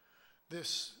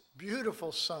this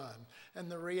beautiful Son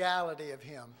and the reality of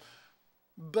him.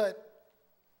 But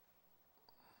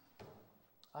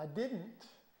I didn't,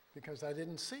 because I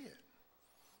didn't see it.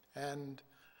 And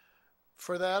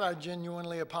for that, I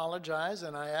genuinely apologize,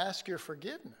 and I ask your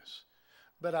forgiveness.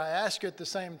 But I ask you at the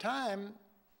same time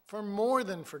for more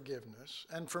than forgiveness,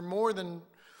 and for more than,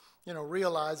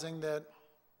 realizing that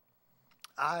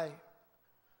I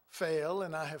fail,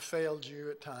 and I have failed you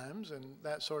at times, and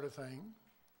that sort of thing.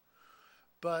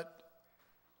 But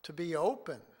to be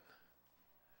open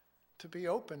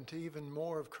to even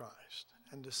more of Christ,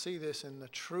 and to see this in the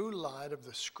true light of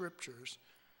the scriptures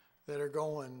that are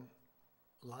going,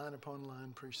 line upon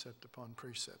line, precept upon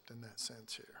precept in that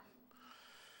sense here.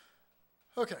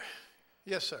 Okay.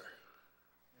 Yes, sir.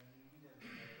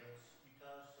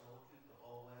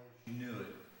 You knew it.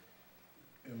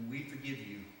 And we forgive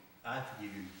you. I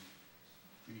forgive you.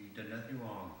 You've done nothing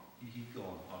wrong. You keep going.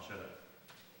 I'll shut up.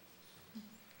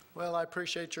 Well, I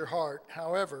appreciate your heart.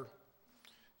 However,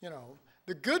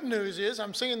 the good news is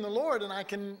I'm seeing the Lord and I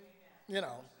can,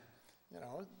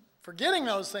 forgetting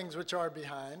those things which are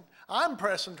behind, I'm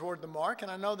pressing toward the mark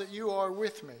and I know that you are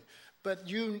with me. But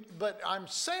I'm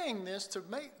saying this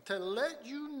to let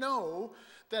you know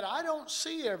that I don't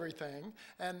see everything,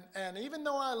 and even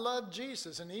though I love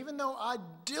Jesus, and even though I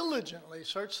diligently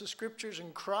search the scriptures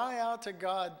and cry out to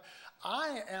God,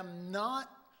 I am not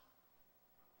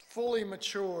fully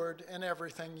matured in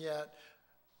everything yet,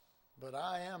 but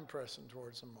I am pressing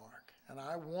towards the mark. And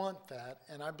I want that,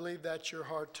 and I believe that's your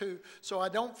heart too. So I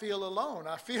don't feel alone.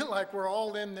 I feel like we're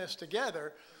all in this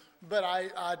together, but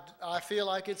I feel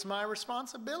like it's my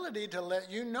responsibility to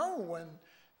let you know when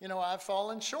I've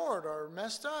fallen short or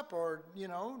messed up or,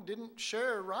 didn't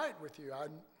share right with you. I,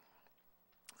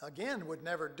 again, would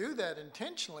never do that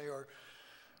intentionally or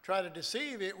try to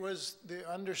deceive. It was the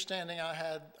understanding I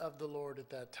had of the Lord at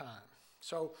that time.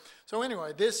 So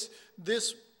anyway, this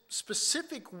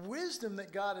specific wisdom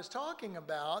that God is talking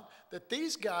about, that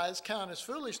these guys count as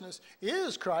foolishness,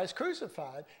 is Christ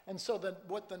crucified. And so that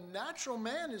what the natural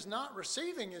man is not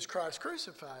receiving is Christ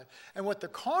crucified. And what the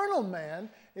carnal man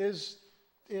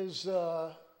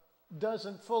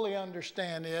doesn't fully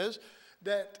understand is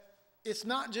that it's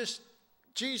not just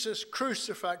Jesus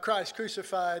crucified, Christ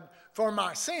crucified for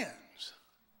my sins.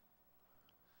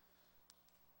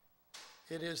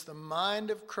 It is the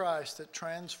mind of Christ that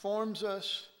transforms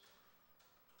us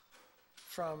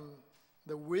from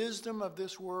the wisdom of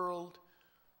this world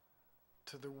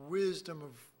to the wisdom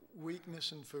of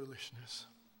weakness and foolishness.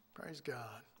 Praise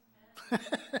God.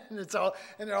 and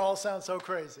it all sounds so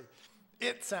crazy.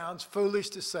 It sounds foolish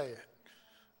to say it,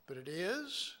 but it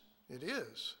is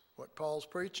what Paul's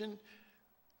preaching,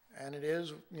 and it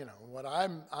is, what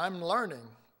I'm learning.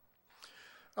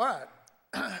 All right.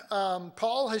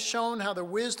 Paul has shown how the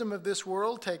wisdom of this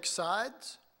world takes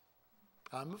sides.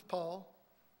 I'm of Paul.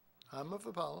 I'm of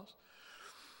Apollos.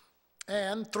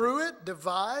 And through it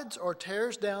divides or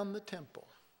tears down the temple.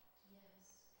 Yes.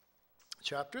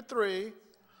 Chapter 3.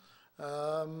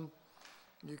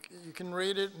 You can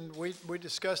read it, and we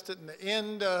discussed it in the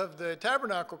end of the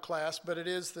tabernacle class, but it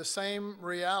is the same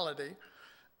reality.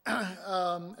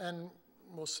 And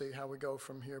we'll see how we go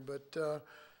from here. But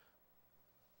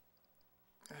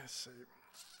let's see.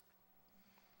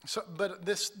 So, but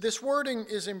this wording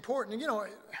is important.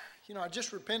 I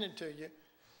just repented to you,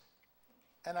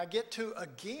 and I get to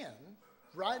again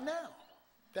right now,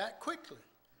 that quickly.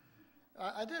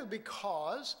 I do,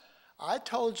 because I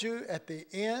told you at the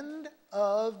end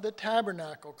of the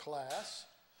tabernacle class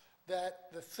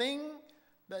that the thing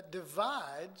that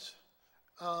divides,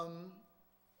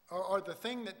 or the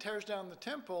thing that tears down the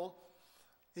temple,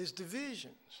 is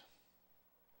divisions.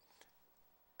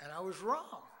 And I was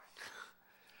wrong.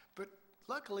 But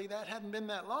luckily that hadn't been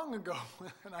that long ago,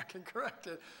 and I can correct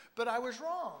it. But I was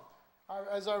wrong.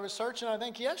 As I was searching, I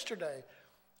think yesterday,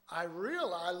 I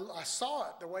realized, I saw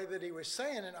it the way that he was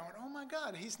saying it, and I went, oh my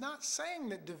God, he's not saying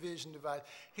that division divides.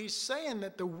 He's saying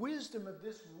that the wisdom of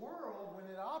this world, when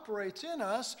it operates in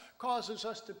us, causes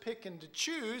us to pick and to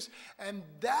choose, and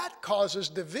that causes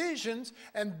divisions,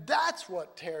 and that's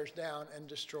what tears down and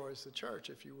destroys the church,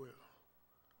 if you will.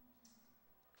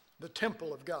 The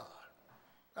temple of God.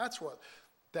 That's what,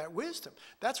 that wisdom.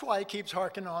 That's why he keeps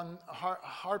harping on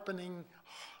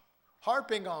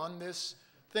this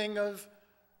thing of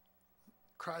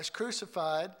Christ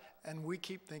crucified, and we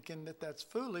keep thinking that that's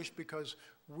foolish because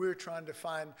we're trying to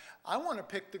find, I want to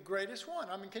pick the greatest one.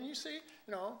 I mean, can you see?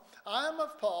 I'm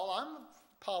of Paul, I'm of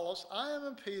Apollos, I am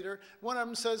of Peter. One of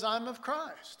them says, I'm of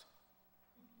Christ.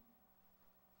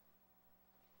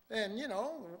 And,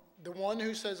 the one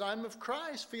who says, I'm of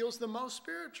Christ, feels the most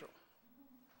spiritual.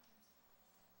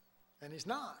 And he's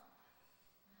not.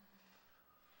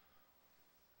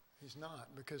 He's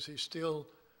not, because he's still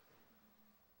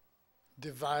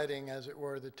dividing, as it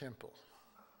were, the temple.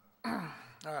 All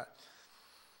right.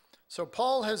 So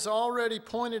Paul has already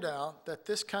pointed out that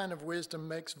this kind of wisdom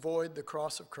makes void the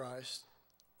cross of Christ,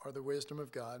 or the wisdom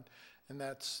of God, and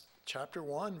that's chapter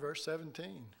 1, verse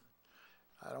 17.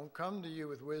 I don't come to you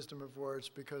with wisdom of words,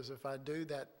 because if I do,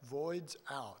 that voids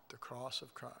out the cross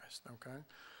of Christ, okay?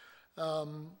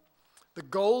 The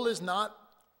goal is not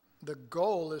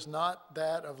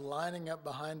that of lining up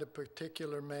behind a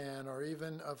particular man or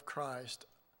even of Christ,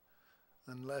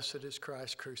 unless it is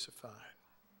Christ crucified.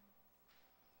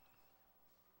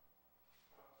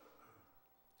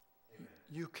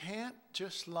 You can't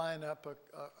just line up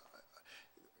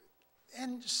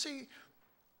and see,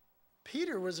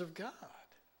 Peter was of God.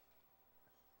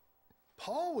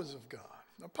 Paul was of God.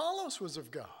 Apollos was of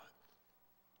God.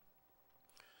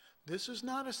 This is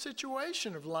not a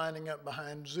situation of lining up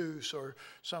behind Zeus or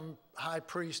some high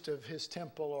priest of his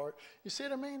temple, or, you see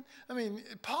what I mean? I mean,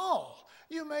 Paul,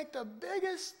 you make the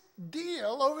biggest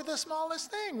deal over the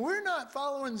smallest thing. We're not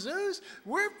following Zeus.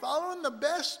 We're following the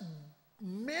best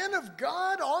men of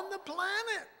God on the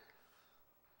planet.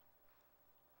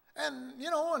 And,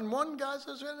 and one guy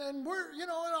says, and we're, in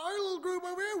our little group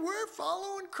over here, we're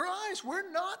following Christ.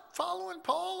 We're not following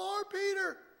Paul or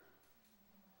Peter.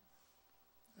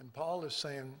 And Paul is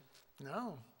saying,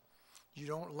 no, you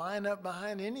don't line up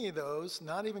behind any of those,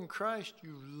 not even Christ.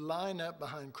 You line up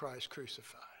behind Christ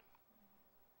crucified.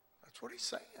 That's what he's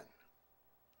saying.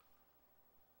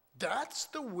 That's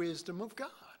the wisdom of God.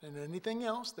 And anything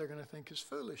else they're going to think is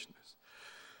foolishness.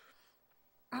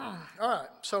 All right,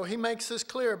 so he makes this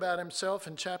clear about himself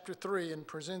in chapter 3 and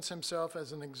presents himself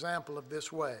as an example of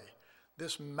this way.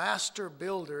 This master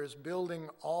builder is building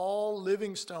all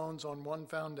living stones on one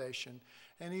foundation.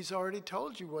 And he's already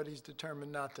told you what he's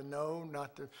determined not to know,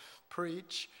 not to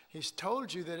preach. He's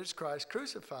told you that it's Christ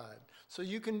crucified. So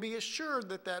you can be assured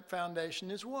that that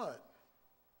foundation is what?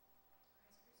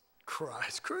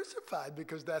 Christ crucified,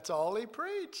 because that's all he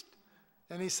preached.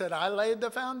 And he said, I laid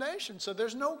the foundation. So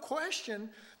there's no question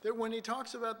that when he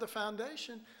talks about the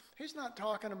foundation, he's not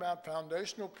talking about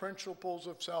foundational principles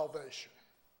of salvation.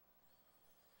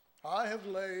 I have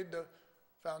laid the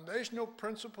foundational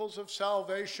principles of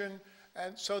salvation,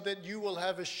 and so that you will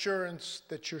have assurance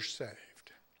that you're saved.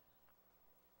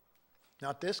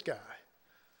 Not this guy.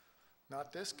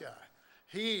 Not this guy.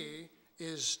 He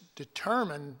is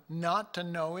determined not to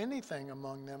know anything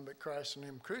among them but Christ and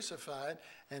him crucified.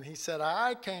 And he said,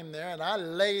 I came there and I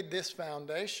laid this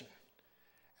foundation.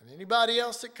 And anybody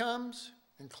else that comes,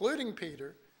 including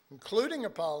Peter, including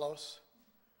Apollos,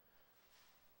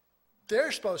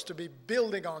 they're supposed to be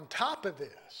building on top of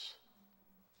this.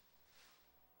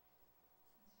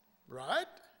 Right?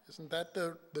 Isn't that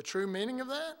the true meaning of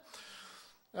that?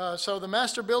 So the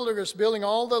master builder is building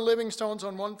all the living stones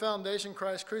on one foundation,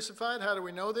 Christ crucified. How do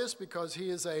we know this? Because he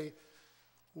is a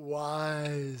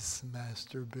wise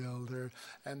master builder.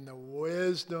 And the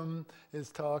wisdom is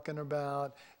talking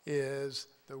about is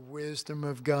the wisdom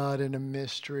of God in a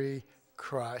mystery,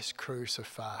 Christ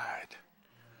crucified.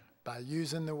 By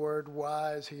using the word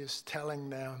wise, he is telling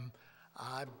them,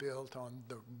 I built on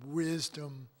the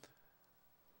wisdom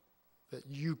that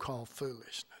you call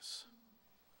foolishness.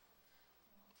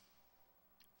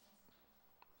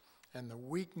 And the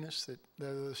weakness,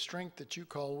 the strength that you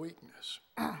call weakness.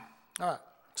 All right,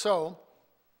 so,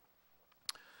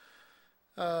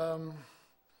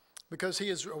 because he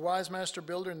is a wise master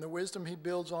builder, and the wisdom he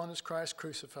builds on is Christ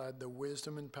crucified, the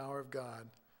wisdom and power of God,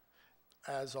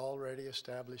 as already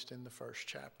established in the first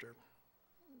chapter.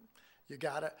 You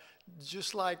gotta,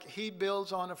 just like he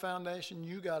builds on a foundation,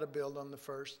 you gotta build on the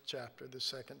first chapter, the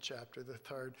second chapter, the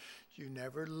third. You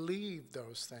never leave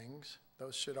those things.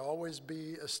 Those should always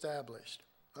be established.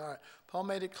 All right, Paul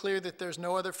made it clear that there's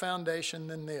no other foundation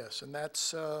than this, and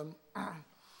that's,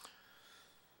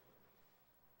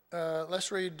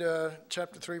 let's read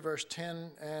chapter 3, verse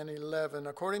 10 and 11.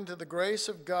 According to the grace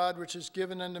of God which is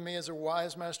given unto me as a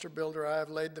wise master builder, I have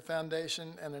laid the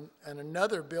foundation, and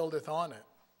another buildeth on it.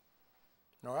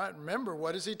 All right, remember,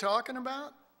 what is he talking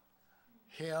about?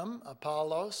 Him,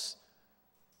 Apollos.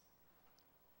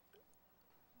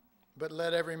 But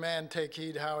let every man take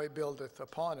heed how he buildeth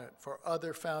upon it. For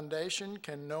other foundation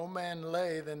can no man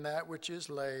lay than that which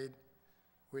is laid,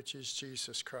 which is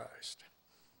Jesus Christ.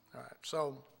 All right,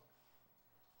 so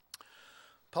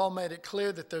Paul made it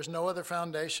clear that there's no other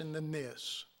foundation than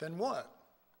this. Then what?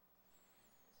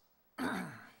 All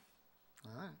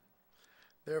right.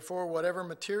 Therefore, whatever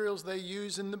materials they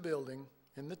use in the building,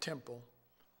 in the temple,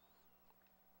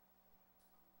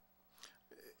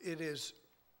 it is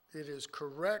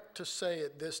correct to say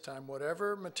at this time,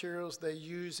 whatever materials they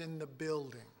use in the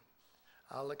building.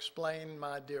 I'll explain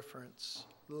my difference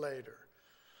later.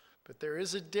 But there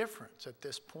is a difference at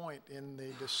this point in the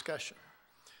discussion.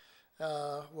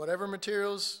 Whatever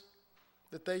materials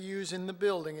that they use in the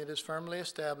building, it is firmly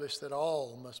established that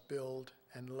all must build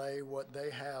and lay what they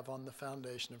have on the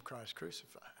foundation of Christ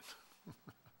crucified.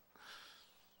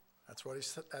 That's what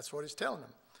he's telling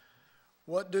them.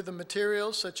 What do the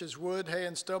materials such as wood, hay,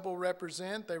 and stubble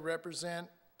represent? They represent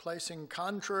placing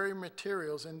contrary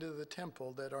materials into the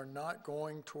temple that are not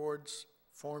going towards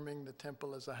forming the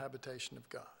temple as a habitation of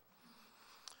God.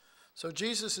 So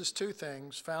Jesus is two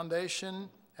things, foundation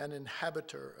an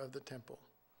inhabitor of the temple.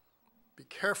 Be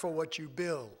careful what you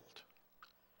build.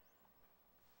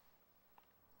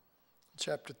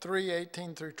 Chapter 3,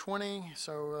 18 through 20.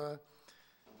 So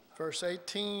verse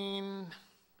 18,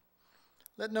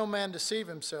 let no man deceive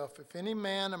himself. If any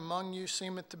man among you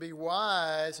seemeth to be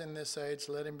wise in this age,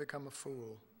 let him become a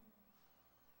fool,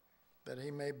 that he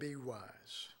may be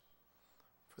wise.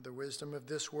 For the wisdom of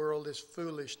this world is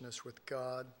foolishness with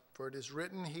God. For it is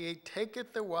written, he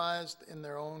taketh the wise in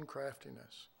their own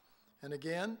craftiness. And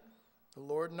again, the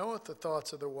Lord knoweth the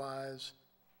thoughts of the wise,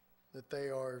 that they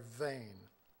are vain.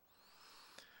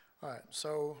 All right,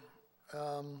 so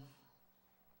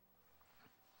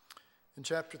in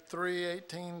chapter 3,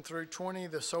 18 through 20,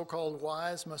 the so-called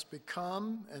wise must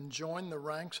become and join the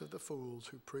ranks of the fools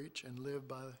who preach and live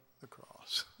by the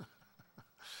cross.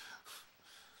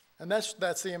 And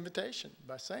that's the invitation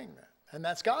by saying that. And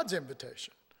that's God's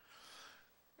invitation.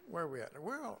 Where are we at?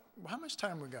 How much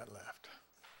time we got left?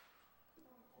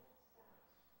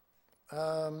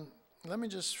 Let me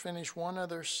just finish one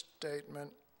other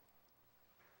statement.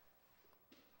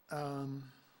 And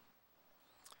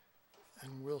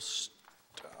we'll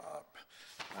stop.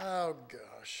 Oh,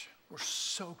 gosh. We're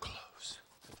so close.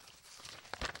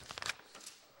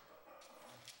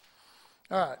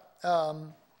 All right.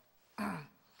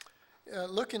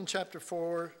 Look in chapter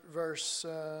 4, verse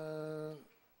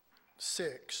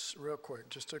 6, real quick.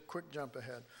 Just a quick jump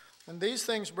ahead. And these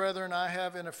things, brethren, I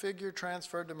have in a figure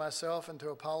transferred to myself and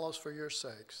to Apollos for your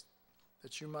sakes,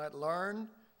 that you might learn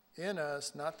in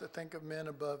us not to think of men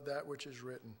above that which is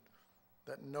written,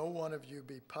 that no one of you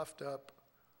be puffed up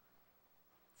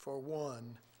for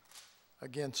one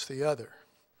against the other.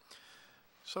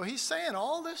 So he's saying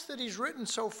all this that he's written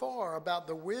so far about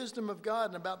the wisdom of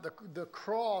God and about the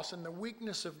cross and the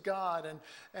weakness of God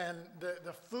and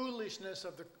the foolishness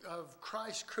of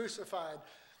Christ crucified.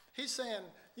 He's saying,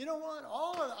 you know what?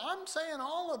 I'm saying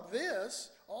all of this,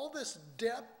 all this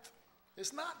depth,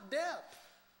 it's not depth.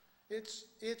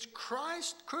 It's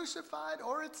Christ crucified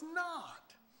or it's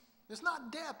not. It's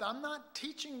not depth. I'm not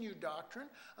teaching you doctrine.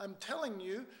 I'm telling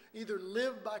you either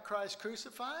live by Christ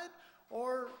crucified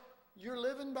or you're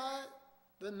living by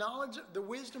the knowledge, the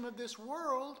wisdom of this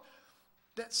world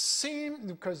that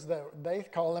because they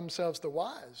call themselves the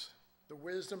wise. The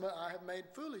wisdom I have made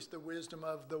foolish, the wisdom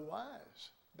of the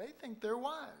wise. They think they're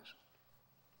wise.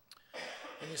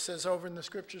 And he says over in the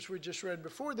scriptures we just read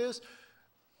before this,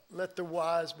 let the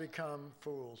wise become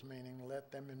fools, meaning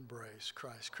let them embrace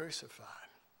Christ crucified.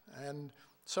 And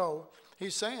so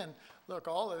he's saying, look,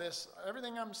 all of this,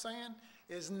 everything I'm saying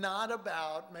is not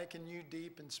about making you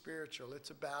deep and spiritual.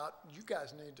 It's about, you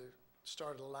guys need to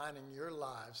start aligning your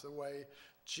lives the way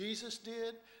Jesus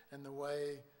did and the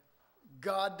way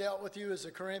God dealt with you as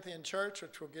a Corinthian church,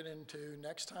 which we'll get into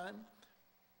next time,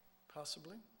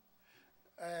 possibly.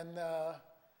 And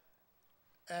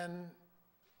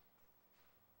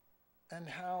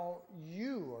how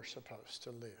you are supposed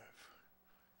to live.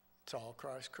 It's all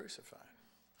Christ crucified.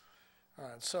 All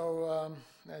right, so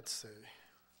let's see.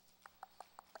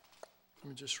 Let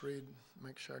me just read,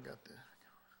 make sure I got the.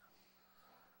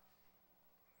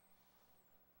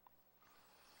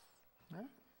 All right,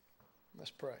 let's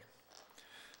pray.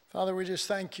 Father, we just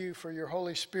thank you for your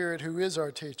Holy Spirit, who is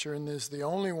our teacher and is the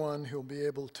only one who will be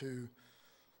able to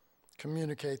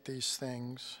communicate these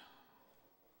things.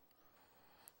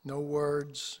 No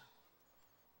words,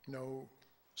 no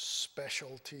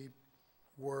specialty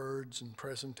words and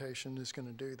presentation is going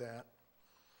to do that.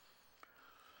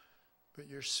 But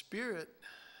your Spirit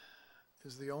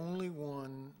is the only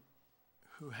one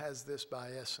who has this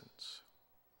by essence.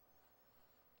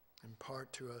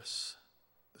 Impart to us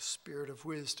the spirit of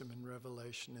wisdom and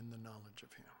revelation in the knowledge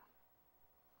of him.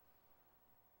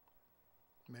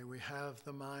 May we have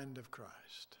the mind of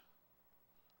Christ.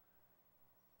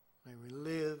 May we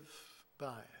live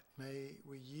by it. May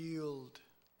we yield.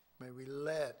 May we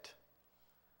let,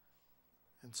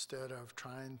 instead of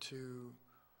trying to,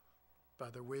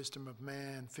 by the wisdom of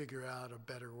man, figure out a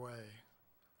better way,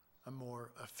 a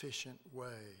more efficient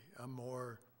way, a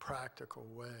more practical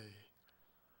way.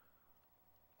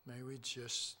 May we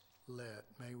just let,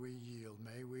 may we yield,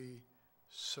 may we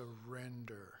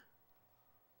surrender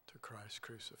to Christ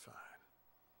crucified.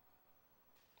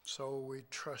 So we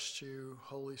trust you,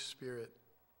 Holy Spirit.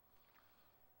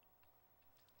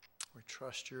 We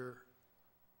trust your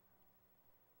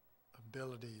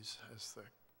abilities as the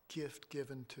gift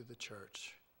given to the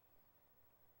church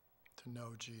to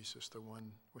know Jesus, the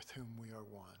one with whom we are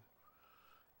one,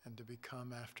 and to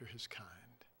become after his kind.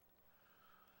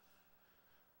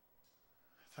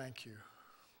 Thank you.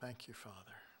 Thank you, Father.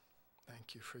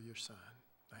 Thank you for your Son.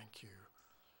 Thank you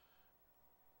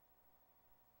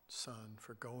Son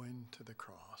for going to the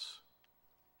cross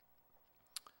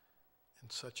in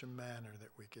such a manner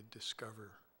that we could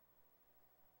discover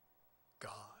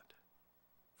God,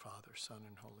 Father, Son,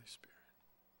 and Holy Spirit.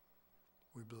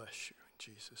 We bless you in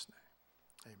Jesus'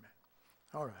 name. Amen.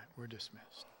 All right, we're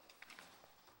dismissed.